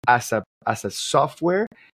as a software,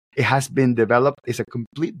 it has been developed, is a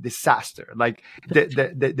complete disaster. Like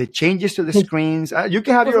the changes to the screens. You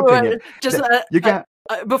can have your opinion.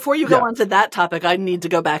 Before you go on to that topic, I need to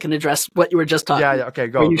go back and address what you were just talking. Yeah. Okay.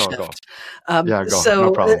 Go. Go. Go. So,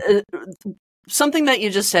 no problem. Something that you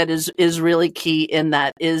just said is really key in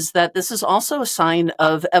that is that this is also a sign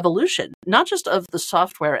of evolution, not just of the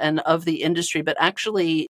software and of the industry, but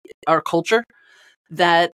actually our culture.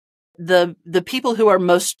 That the people who are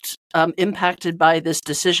most impacted by this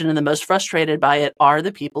decision and the most frustrated by it are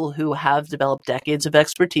the people who have developed decades of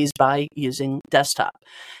expertise by using desktop.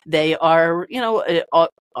 They are,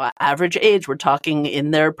 average age. We're talking in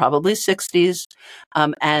their probably 60s,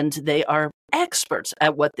 and they are experts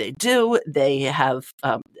at what they do. They have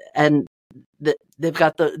they've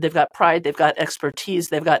got pride, they've got expertise,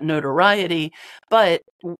 they've got notoriety. But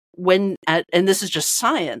and this is just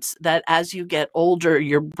science, that as you get older,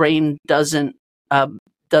 your brain doesn't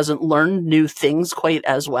learn new things quite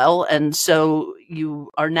as well. And so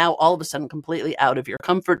you are now all of a sudden completely out of your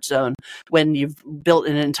comfort zone when you've built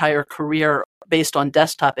an entire career based on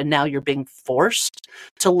desktop, and now you're being forced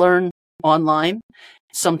to learn online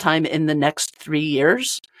sometime in the next 3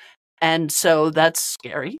 years. And so that's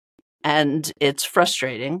scary. And it's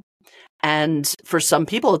frustrating. And for some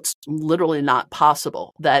people, it's literally not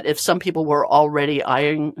possible. That if some people were already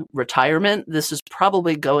eyeing retirement, this is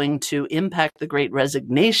probably going to impact the Great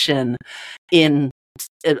Resignation in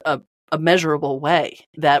a measurable way.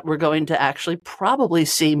 That we're going to actually probably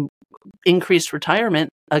see increased retirement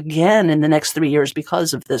again in the next 3 years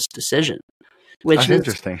because of this decision. Which That's is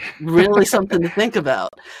interesting. Really something to think about.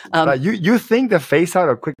 You think the phase out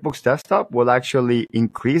of QuickBooks Desktop will actually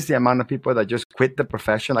increase the amount of people that just quit the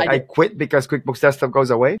profession? Like I quit because QuickBooks Desktop goes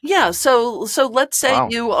away? Yeah. So let's say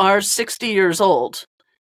you are 60 years old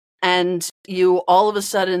and you all of a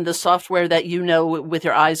sudden the software that with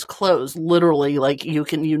your eyes closed, literally, like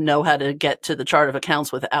you know how to get to the chart of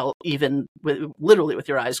accounts without even literally with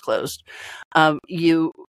your eyes closed.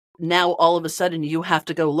 Now, all of a sudden, you have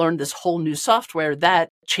to go learn this whole new software that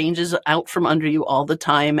changes out from under you all the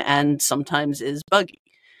time and sometimes is buggy.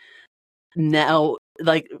 Now,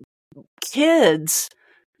 like kids,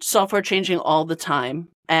 software changing all the time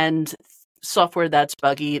and software that's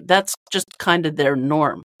buggy, that's just kind of their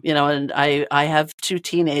norm. And I have 2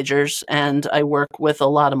 teenagers and I work with a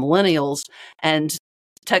lot of millennials, and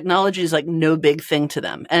technology is like no big thing to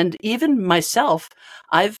them. And even myself,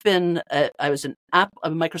 I was a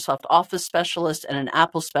Microsoft Office specialist and an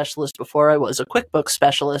Apple specialist before I was a QuickBooks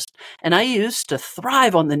specialist. And I used to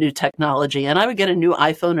thrive on the new technology, and I would get a new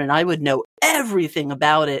iPhone and I would know everything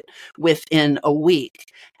about it within a week.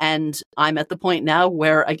 And I'm at the point now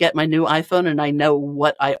where I get my new iPhone and I know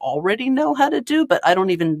what I already know how to do, but I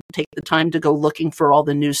don't even take the time to go looking for all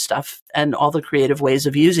the new stuff and all the creative ways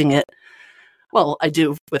of using it. Well, I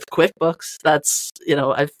do with QuickBooks. That's,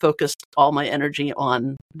 I've focused all my energy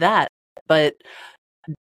on that. But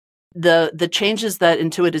the changes that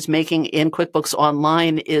Intuit is making in QuickBooks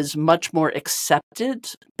Online is much more accepted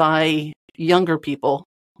by younger people,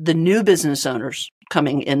 the new business owners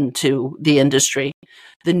coming into the industry,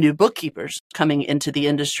 the new bookkeepers coming into the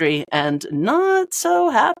industry, and not so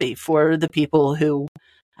happy for the people who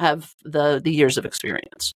have the years of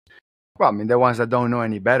experience. Well, I mean, the ones that don't know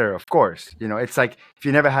any better, of course. It's like if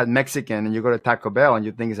you never had Mexican and you go to Taco Bell and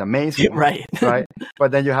you think it's amazing, right?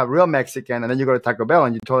 But then you have real Mexican and then you go to Taco Bell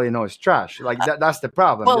and you totally know it's trash. Like that's the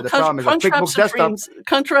problem. Well, the problem is QuickBooks Desktop.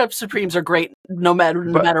 Crunchwrap Supremes are great, no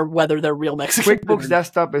matter whether they're real Mexican. QuickBooks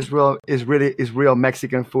Desktop is real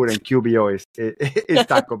Mexican food, and QBO is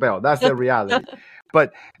Taco Bell. That's the reality.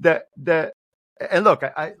 But and look,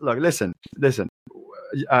 listen.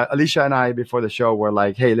 Alicia and I before the show were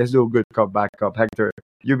like, "Hey, let's do a good cop, bad cop." Hector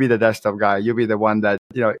You be the desktop guy. You be the one that,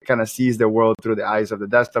 kind of sees the world through the eyes of the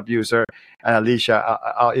desktop user. And Alicia,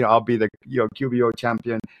 I'll be the, QBO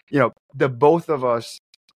champion. The both of us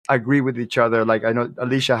agree with each other. Like, I know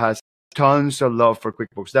Alicia has tons of love for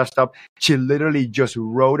QuickBooks Desktop. She literally just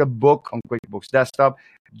wrote a book on QuickBooks Desktop,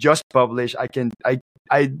 just published.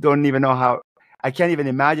 I don't even know how, I can't even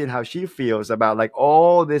imagine how she feels about like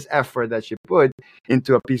all this effort that she put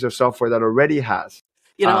into a piece of software that already has,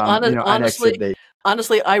 an exit date.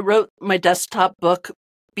 Honestly, I wrote my desktop book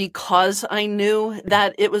because I knew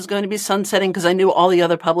that it was going to be sunsetting, because I knew all the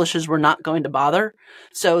other publishers were not going to bother.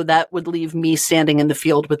 So that would leave me standing in the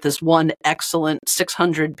field with this one excellent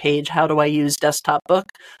 600-page how do I use desktop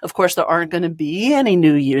book. Of course, there aren't going to be any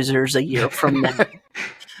new users a year from now.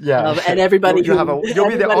 Yeah, and everybody you'll be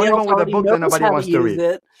the only one with a book that nobody wants to read.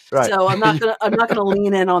 It. Right. So I'm not gonna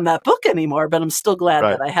lean in on that book anymore. But I'm still glad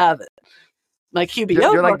that I have it. My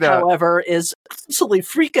QBO book, however, is absolutely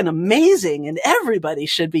freaking amazing, and everybody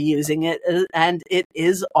should be using it. And it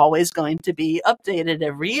is always going to be updated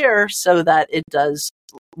every year so that it does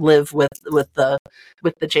live with the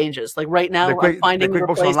changes. Like right now, I'm finding the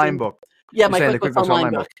QuickBooks Online book. Yeah, my QuickBooks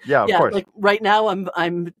Online book. Yeah, of course. Like right now,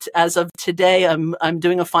 I'm as of today, I'm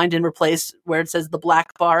doing a find and replace where it says the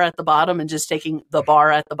black bar at the bottom and just taking the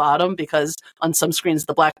bar at the bottom, because on some screens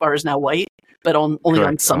the black bar is now white, but only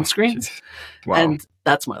on some screens. Wow. And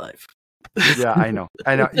that's my life. Yeah, I know.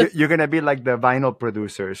 You're gonna be like the vinyl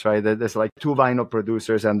producers, right? There's like 2 vinyl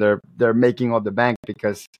producers, and they're making all the bank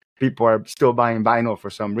because people are still buying vinyl for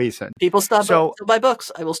some reason. People still buy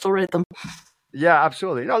books. I will still rate them. Yeah,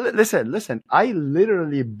 absolutely. No, listen. I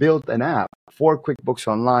literally built an app for QuickBooks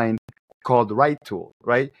Online called Right Tool,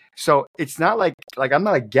 right? So it's not like I'm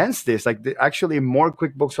not against this. Like actually more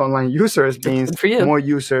QuickBooks Online users means more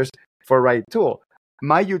users for Right Tool.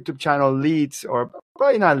 My YouTube channel leads, or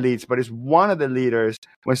probably not leads, but it's one of the leaders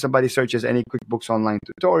when somebody searches any QuickBooks Online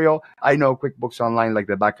tutorial. I know QuickBooks Online like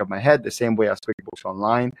the back of my head, the same way as QuickBooks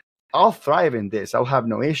Online. I'll thrive in this. I'll have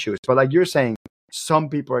no issues. But like you're saying, some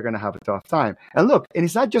people are going to have a tough time. And look, and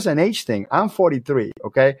it's not just an age thing. I'm 43,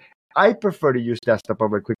 okay? I prefer to use desktop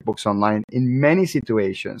over QuickBooks Online in many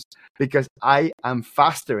situations because I am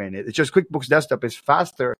faster in it. It's just QuickBooks Desktop is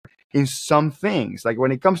faster in some things. Like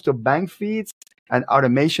when it comes to bank feeds and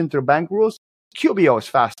automation through bank rules, QBO is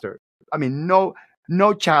faster. I mean,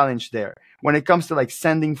 no challenge there. When it comes to like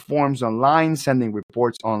sending forms online, sending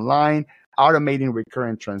reports online, automating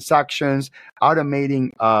recurrent transactions, automating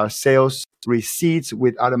sales receipts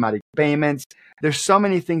with automatic payments. There's so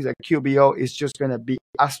many things that QBO is just going to be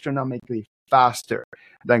astronomically faster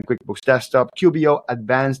than QuickBooks Desktop. QBO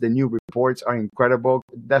Advanced, the new reports are incredible.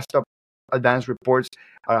 Desktop Advanced reports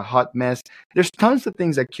are a hot mess. There's tons of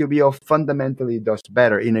things that QBO fundamentally does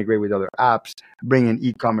better, integrate with other apps, bring in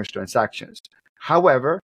e-commerce transactions.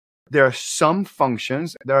 However, there are some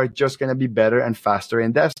functions that are just going to be better and faster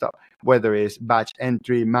in desktop, whether it's batch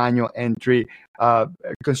entry, manual entry,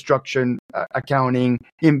 construction, accounting,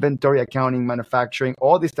 inventory accounting, manufacturing.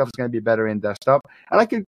 All this stuff is going to be better in desktop. And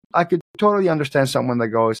I could totally understand someone that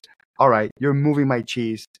goes, all right, you're moving my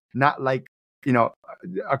cheese, not like,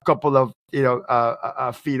 a couple of,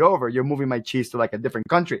 feet over. You're moving my cheese to like a different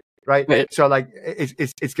country. Right. So like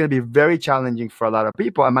it's going to be very challenging for a lot of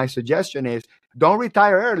people. And my suggestion is don't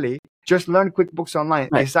retire early. Just learn QuickBooks Online.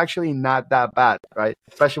 Right. It's actually not that bad, right?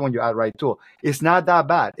 Especially when you add Right Tool. It's not that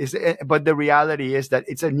bad. But the reality is that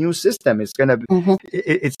it's a new system. It's gonna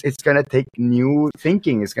it's gonna take new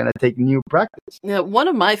thinking. It's gonna take new practice. Yeah, one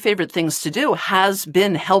of my favorite things to do has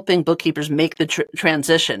been helping bookkeepers make the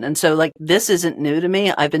transition. And so, like, this isn't new to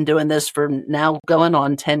me. I've been doing this for now going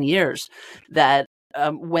on 10 years. That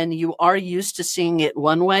when you are used to seeing it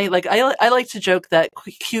one way, like I like to joke that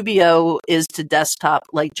QBO is to desktop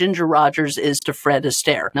like Ginger Rogers is to Fred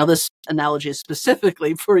Astaire. Now, this analogy is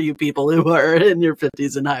specifically for you people who are in your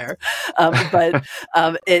 50s and higher. But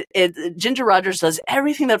Ginger Rogers does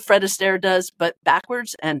everything that Fred Astaire does, but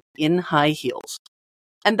backwards and in high heels.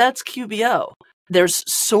 And that's QBO. There's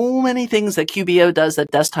so many things that QBO does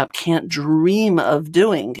that desktop can't dream of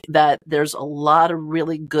doing, that there's a lot of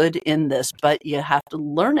really good in this, but you have to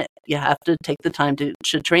learn it. You have to take the time to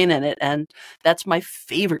train in it. And that's my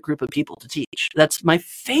favorite group of people to teach. That's my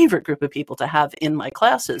favorite group of people to have in my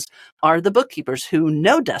classes are the bookkeepers who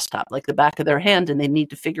know desktop like the back of their hand, and they need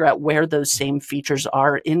to figure out where those same features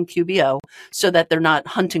are in QBO so that they're not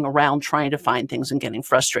hunting around trying to find things and getting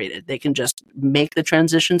frustrated. They can just make the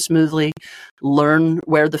transition smoothly, learn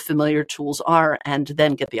where the familiar tools are, and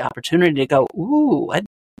then get the opportunity to go, ooh,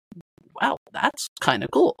 wow, that's kind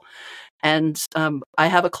of cool. And I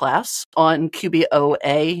have a class on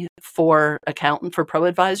QBOA for pro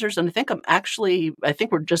advisors. And I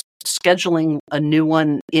think we're just scheduling a new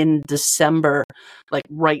one in December, like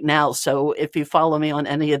right now. So if you follow me on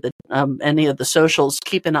any of the socials,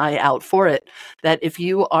 keep an eye out for it. That if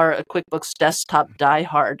you are a QuickBooks Desktop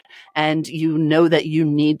diehard and you know that you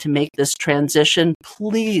need to make this transition,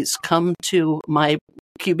 please come to my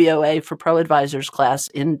QBOA for Pro Advisors class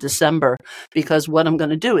in December, because what I'm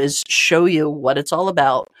going to do is show you what it's all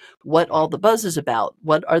about, what all the buzz is about,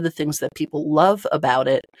 what are the things that people love about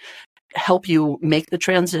it, help you make the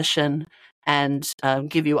transition, and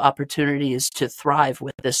give you opportunities to thrive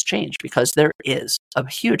with this change, because there is a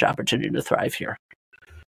huge opportunity to thrive here.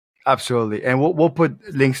 Absolutely. And we'll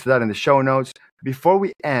put links to that in the show notes. Before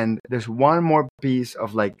we end, there's one more piece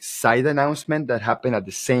of like side announcement that happened at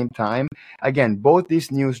the same time. Again, both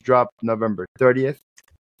these news dropped November 30th.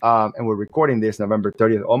 And we're recording this November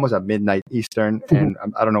 30th, almost at midnight Eastern. And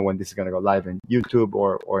I don't know when this is going to go live in YouTube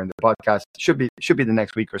or in the podcast. Should be the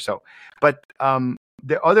next week or so. But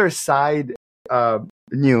the other side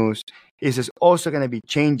news is there's also going to be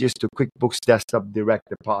changes to QuickBooks Desktop Direct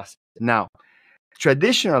Deposit. Now,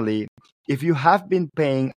 traditionally, if you have been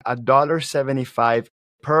paying $1.75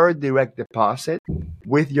 per direct deposit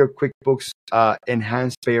with your QuickBooks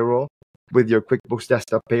Enhanced Payroll, with your QuickBooks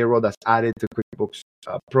Desktop Payroll that's added to QuickBooks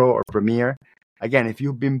Pro or Premier, again, if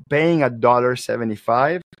you've been paying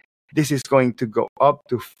 $1.75, this is going to go up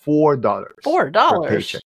to $4. $4 per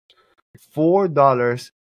paycheck. $4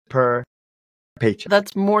 per paycheck.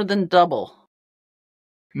 That's more than double.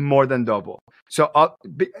 More than double. So,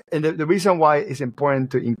 and the reason why it's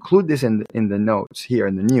important to include this in the notes here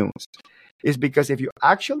in the news is because if you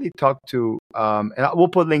actually talk to, and we'll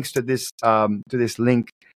put links to this link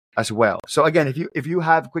as well. So again, if you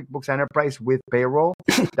have QuickBooks Enterprise with payroll,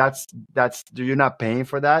 that's you're not paying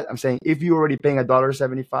for that. I'm saying if you're already paying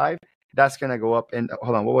 $1.75, that's gonna go up. And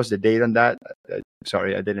hold on, what was the date on that?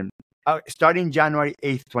 Sorry, I didn't. Starting January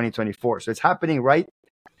 8th, 2024. So it's happening right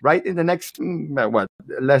in the next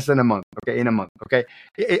less than a month. Okay, in a month. Okay,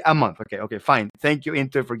 a month. Okay, fine. Thank you,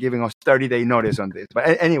 Intuit, for giving us 30-day notice on this.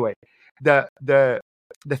 But anyway, the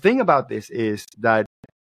thing about this is that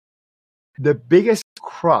the biggest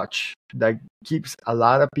crutch that keeps a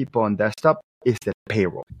lot of people on desktop is the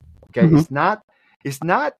payroll. Okay, it's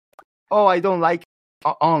not. Oh, I don't like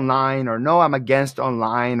online, or no, I'm against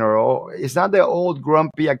online, or oh, it's not the old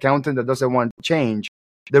grumpy accountant that doesn't want change.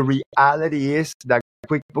 The reality is that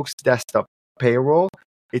QuickBooks Desktop Payroll,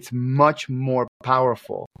 it's much more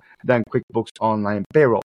powerful than QuickBooks Online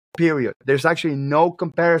Payroll. Period. There's actually no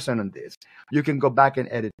comparison on this. You can go back and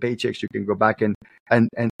edit paychecks. You can go back and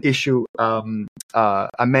issue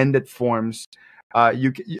amended forms.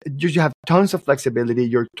 You have tons of flexibility.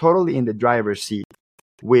 You're totally in the driver's seat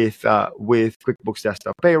with QuickBooks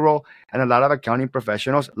Desktop Payroll, and a lot of accounting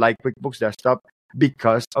professionals like QuickBooks Desktop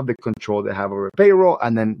because of the control they have over payroll,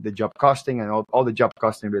 and then the job costing and all the job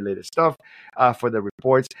costing related stuff for the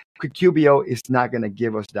reports. QBO is not going to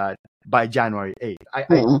give us that by January 8th. I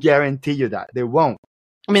guarantee you that they won't.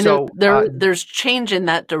 I mean, so, there's change in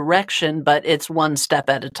that direction, but it's one step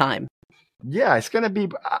at a time. Yeah, it's going to be,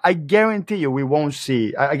 I guarantee you, we won't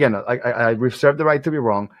see, again, I reserve the right to be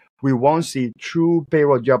wrong. We won't see true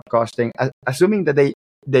payroll job costing, assuming that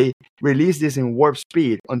they release this in warp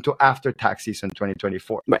speed until after tax season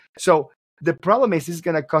 2024. Right. So the problem is, this is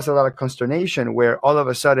going to cause a lot of consternation where all of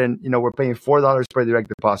a sudden, we're paying $4 per direct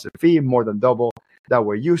deposit fee, more than double that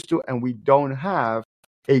we're used to, and we don't have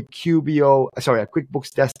a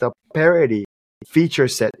QuickBooks Desktop parity feature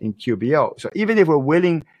set in QBO. So even if we're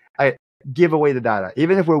willing, give away the data,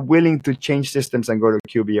 even if we're willing to change systems and go to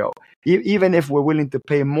QBO, even if we're willing to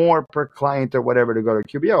pay more per client or whatever to go to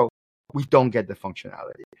QBO, we don't get the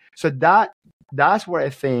functionality. So that's where I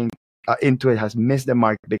think Intuit has missed the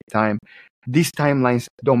mark big time. These timelines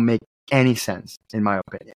don't make any sense, in my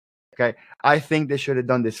opinion. Okay, I think they should have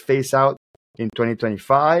done this phase out in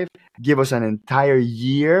 2025. Give us an entire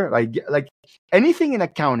year. Like anything in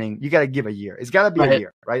accounting, you got to give a year. It's got to be a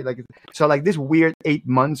year, right? So this weird 8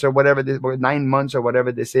 months or whatever this, or 9 months or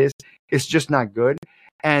whatever this is, it's just not good.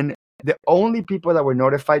 And the only people that were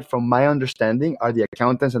notified, from my understanding, are the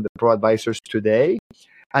accountants and the pro advisors today.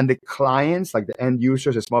 And the clients, like the end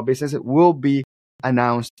users, the small businesses, will be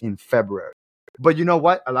announced in February. But you know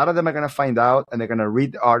what? A lot of them are going to find out, and they're going to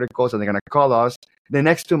read the articles, and they're going to call us. The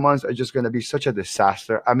next 2 months are just going to be such a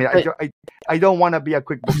disaster. I mean, I don't want to be a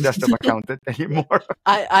QuickBooks Desktop accountant anymore.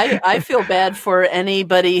 I feel bad for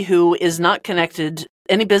anybody who is not connected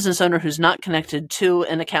any business owner who's not connected to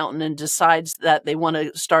an accountant and decides that they want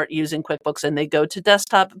to start using QuickBooks and they go to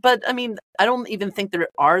desktop. But I mean, I don't even think there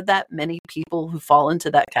are that many people who fall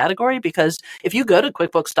into that category, because if you go to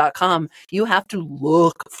QuickBooks.com, you have to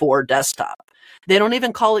look for desktop. They don't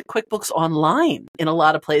even call it QuickBooks Online in a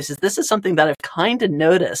lot of places. This is something that I've kind of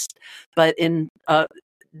noticed, but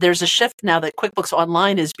there's a shift now that QuickBooks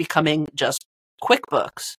Online is becoming just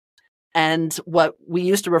QuickBooks. And what we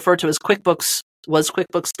used to refer to as QuickBooks was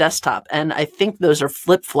QuickBooks Desktop. And I think those are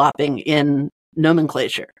flip-flopping in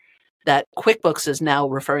nomenclature, that QuickBooks is now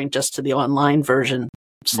referring just to the online version,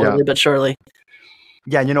 slowly but surely.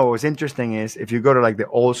 Yeah, what's interesting is if you go to like the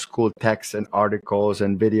old school texts and articles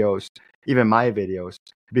and videos, even my videos,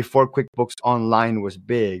 before QuickBooks Online was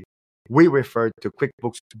big, we referred to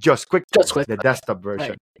QuickBooks, just QuickBooks, the desktop version.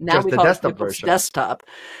 Right. Now just we the call desktop it QuickBooks version. Desktop.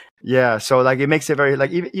 Yeah, so like it makes it very,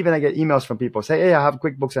 like even I get emails from people say, hey, I have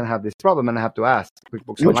QuickBooks and I have this problem, and I have to ask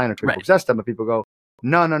QuickBooks Online or QuickBooks Desktop, and people go,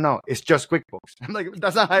 no, it's just QuickBooks. I'm like,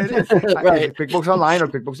 that's not how it is. Right. Is it QuickBooks Online or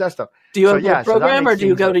QuickBooks Desktop? Do you open a program or do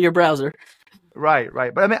you go to your browser? Right.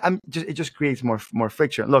 But I mean, it just creates more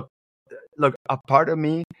friction. Look, a part of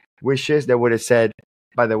me wishes they would have said,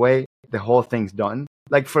 by the way, the whole thing's done.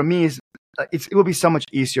 Like for me, it will be so much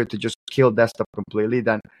easier to just kill desktop completely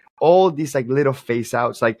than all these like little phase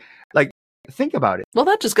outs. Like think about it. Well,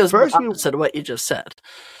 that just goes the opposite of what you just said.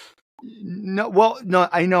 No,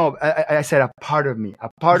 I know. I said a part of me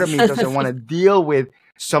doesn't want to deal with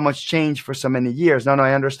so much change for so many years. No,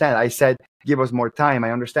 I understand. I said, give us more time.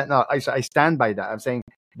 I understand. No, I stand by that. I'm saying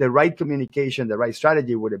the right communication, the right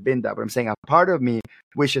strategy would have been that. But I'm saying a part of me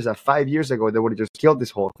wishes that 5 years ago, they would have just killed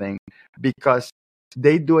this whole thing, because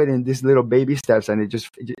they do it in these little baby steps, and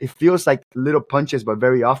it feels like little punches, but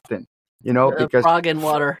very often, because frog in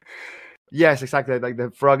water. Yes, exactly. Like the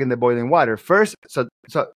frog in the boiling water. First, so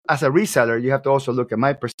as a reseller, you have to also look at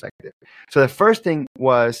my perspective. So the first thing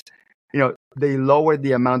was, they lowered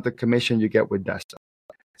the amount of commission you get with desktop.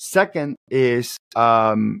 Second is,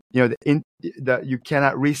 you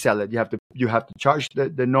cannot resell it. You have to charge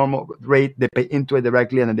the normal rate. They pay into it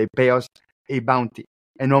directly, and then they pay us a bounty.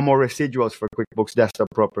 And no more residuals for QuickBooks Desktop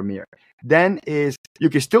Pro Premier. Then is you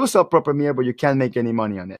can still sell Pro Premier, but you can't make any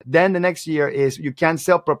money on it. Then the next year is you can't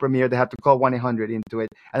sell Pro Premier. They have to call 1-800 into it.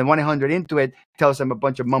 And 1-800 into it tells them a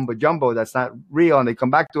bunch of mumbo jumbo that's not real. And they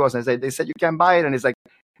come back to us and say, they said you can't buy it. And it's like,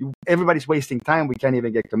 everybody's wasting time. We can't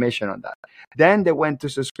even get commission on that. Then they went to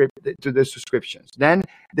the subscriptions. Then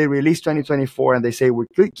they released 2024 and they say, we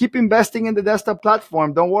keep investing in the desktop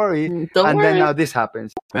platform. Don't worry. Then now this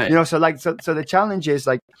happens. Right. So the challenge is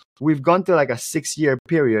like, we've gone through like a 6-year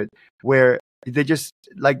period where they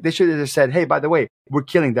should have just said, hey, by the way, we're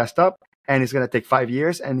killing desktop, and it's going to take 5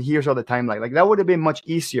 years, and here's all the timeline. Like that would have been much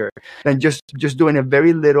easier than just doing a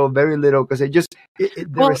very little, because the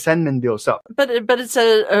resentment builds up. But it's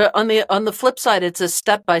on the flip side, it's a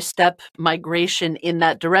step-by-step migration in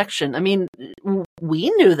that direction. I mean,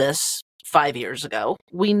 we knew this 5 years ago.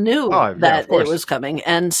 We knew that it was coming.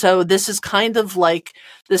 And so this is kind of like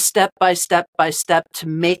the step by step to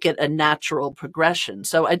make it a natural progression.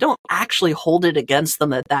 So I don't actually hold it against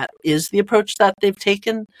them that is the approach that they've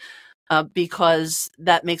taken. Because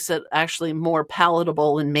that makes it actually more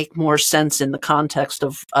palatable and make more sense in the context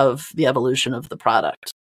of the evolution of the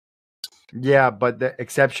product. Yeah, but the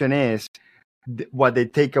exception is what they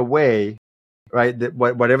take away, right?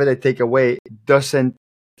 Whatever they take away doesn't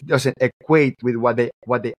equate with what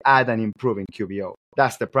they add and improve in QBO.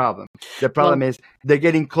 That's the problem. The problem is they're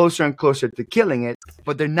getting closer and closer to killing it,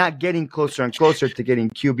 but they're not getting closer and closer to getting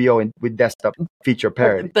QBO with desktop feature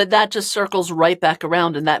parity. But that just circles right back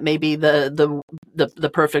around, and that may be the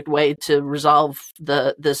perfect way to resolve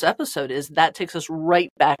this episode. Is that takes us right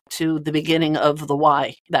back to the beginning of the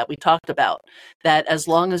why that we talked about. That as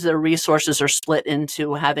long as their resources are split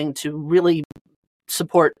into having to really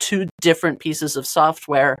support two different pieces of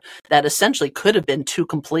software that essentially could have been two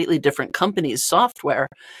completely different companies' software,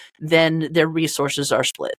 then their resources are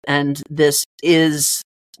split. And this is,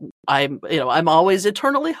 I'm always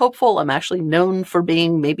eternally hopeful. I'm actually known for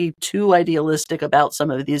being maybe too idealistic about some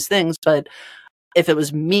of these things, but if it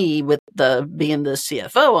was me with being the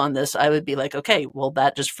CFO on this, I would be like, okay, well,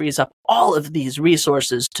 that just frees up all of these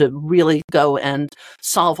resources to really go and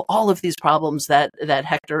solve all of these problems that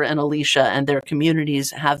Hector and Alicia and their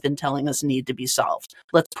communities have been telling us need to be solved.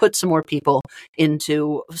 Let's put some more people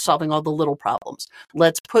into solving all the little problems.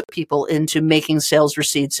 Let's put people into making sales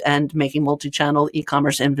receipts and making multi-channel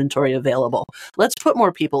e-commerce inventory available. Let's put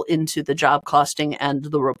more people into the job costing and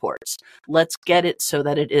the reports. Let's get it so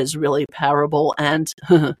that it is really powerful and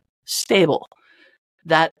stable.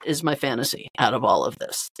 That is my fantasy out of all of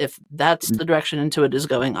this. If that's the direction Intuit is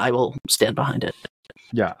going, I will stand behind it.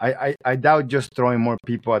 Yeah, I doubt just throwing more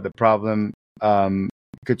people at the problem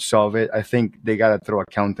could solve it. I think they got to throw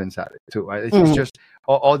accountants at it too. It's just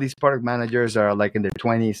all these product managers are like in their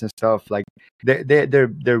 20s and stuff. Like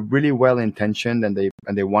they're really well intentioned and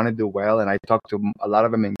they want to do well. And I talk to a lot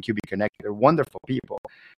of them in QB Connect. They're wonderful people,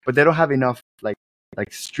 but they don't have enough like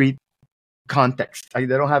street context. Like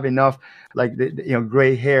they don't have enough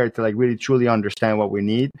gray hair to like really truly understand what we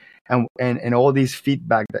need. And all these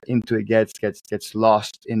feedback that Intuit gets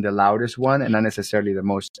lost in the loudest one and not necessarily the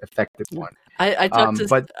most effective one. I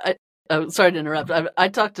talked sorry to interrupt. I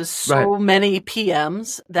talked to so many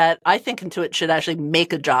PMs that I think Intuit should actually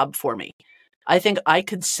make a job for me. I think I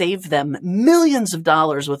could save them millions of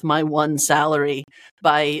dollars with my one salary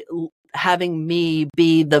by having me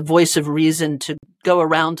be the voice of reason to go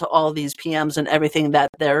around to all these PMs and everything that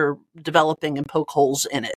they're developing and poke holes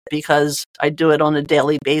in it, because I do it on a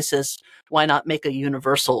daily basis. Why not make a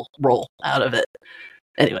universal role out of it?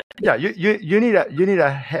 Anyway. Yeah, you need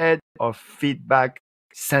a head of feedback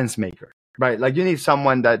sense maker, right? Like you need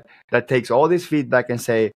someone that takes all this feedback and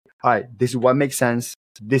say, all right, this is what makes sense.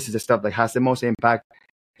 This is the stuff that has the most impact.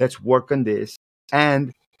 Let's work on this.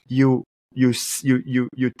 And you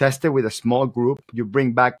test it with a small group. You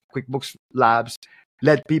bring back QuickBooks Labs,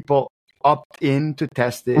 let people opt in to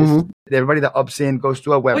test this. Everybody that opts in goes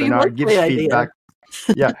to a webinar, gives feedback.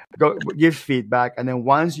 Gives feedback. And then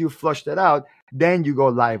once you flush that out, then you go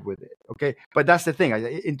live with it. Okay. But that's the thing.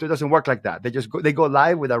 It doesn't work like that. They go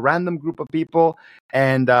live with a random group of people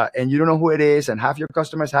and you don't know who it is. And half your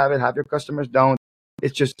customers have it, half your customers don't.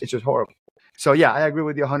 It's just horrible. So yeah, I agree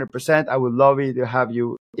with you 100%. I would love it to have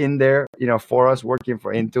you in there, for us working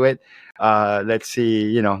for Intuit. Let's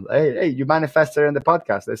see, hey, you manifested in the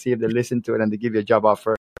podcast. Let's see if they listen to it and they give you a job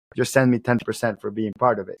offer. Just send me 10% for being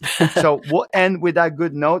part of it. So we'll end with that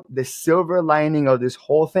good note. The silver lining of this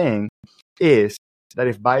whole thing is that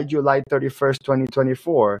if by July 31st,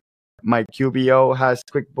 2024, my QBO has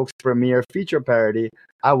QuickBooks Premier feature parity,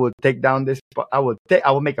 I will take down this. I will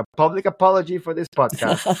make a public apology for this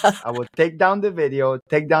podcast. I will take down the video,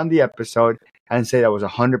 take down the episode, and say that was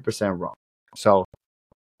 100% wrong. So,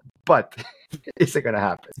 but is it going to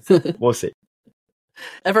happen? We'll see.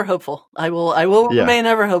 Ever hopeful. I will remain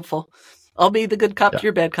ever hopeful. I'll be the good cop to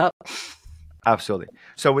your bad cop. Absolutely.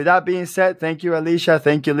 So with that being said, thank you, Alicia.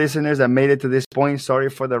 Thank you, listeners that made it to this point. Sorry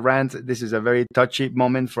for the rant. This is a very touchy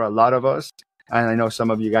moment for a lot of us. And I know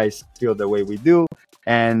some of you guys feel the way we do.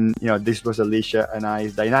 And, this was Alicia and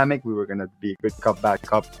I's dynamic. We were going to be a good cop, bad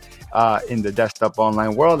cop in the desktop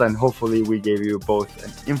online world. And hopefully we gave you both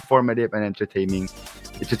an informative and entertaining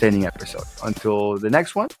episode. Until the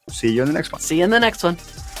next one, see you in the next one. See you in the next one.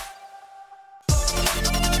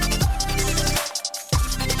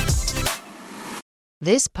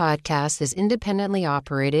 This podcast is independently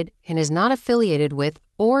operated and is not affiliated with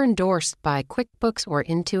or endorsed by QuickBooks or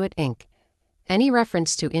Intuit Inc. Any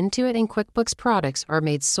reference to Intuit and QuickBooks products are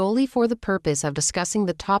made solely for the purpose of discussing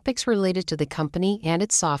the topics related to the company and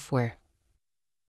its software.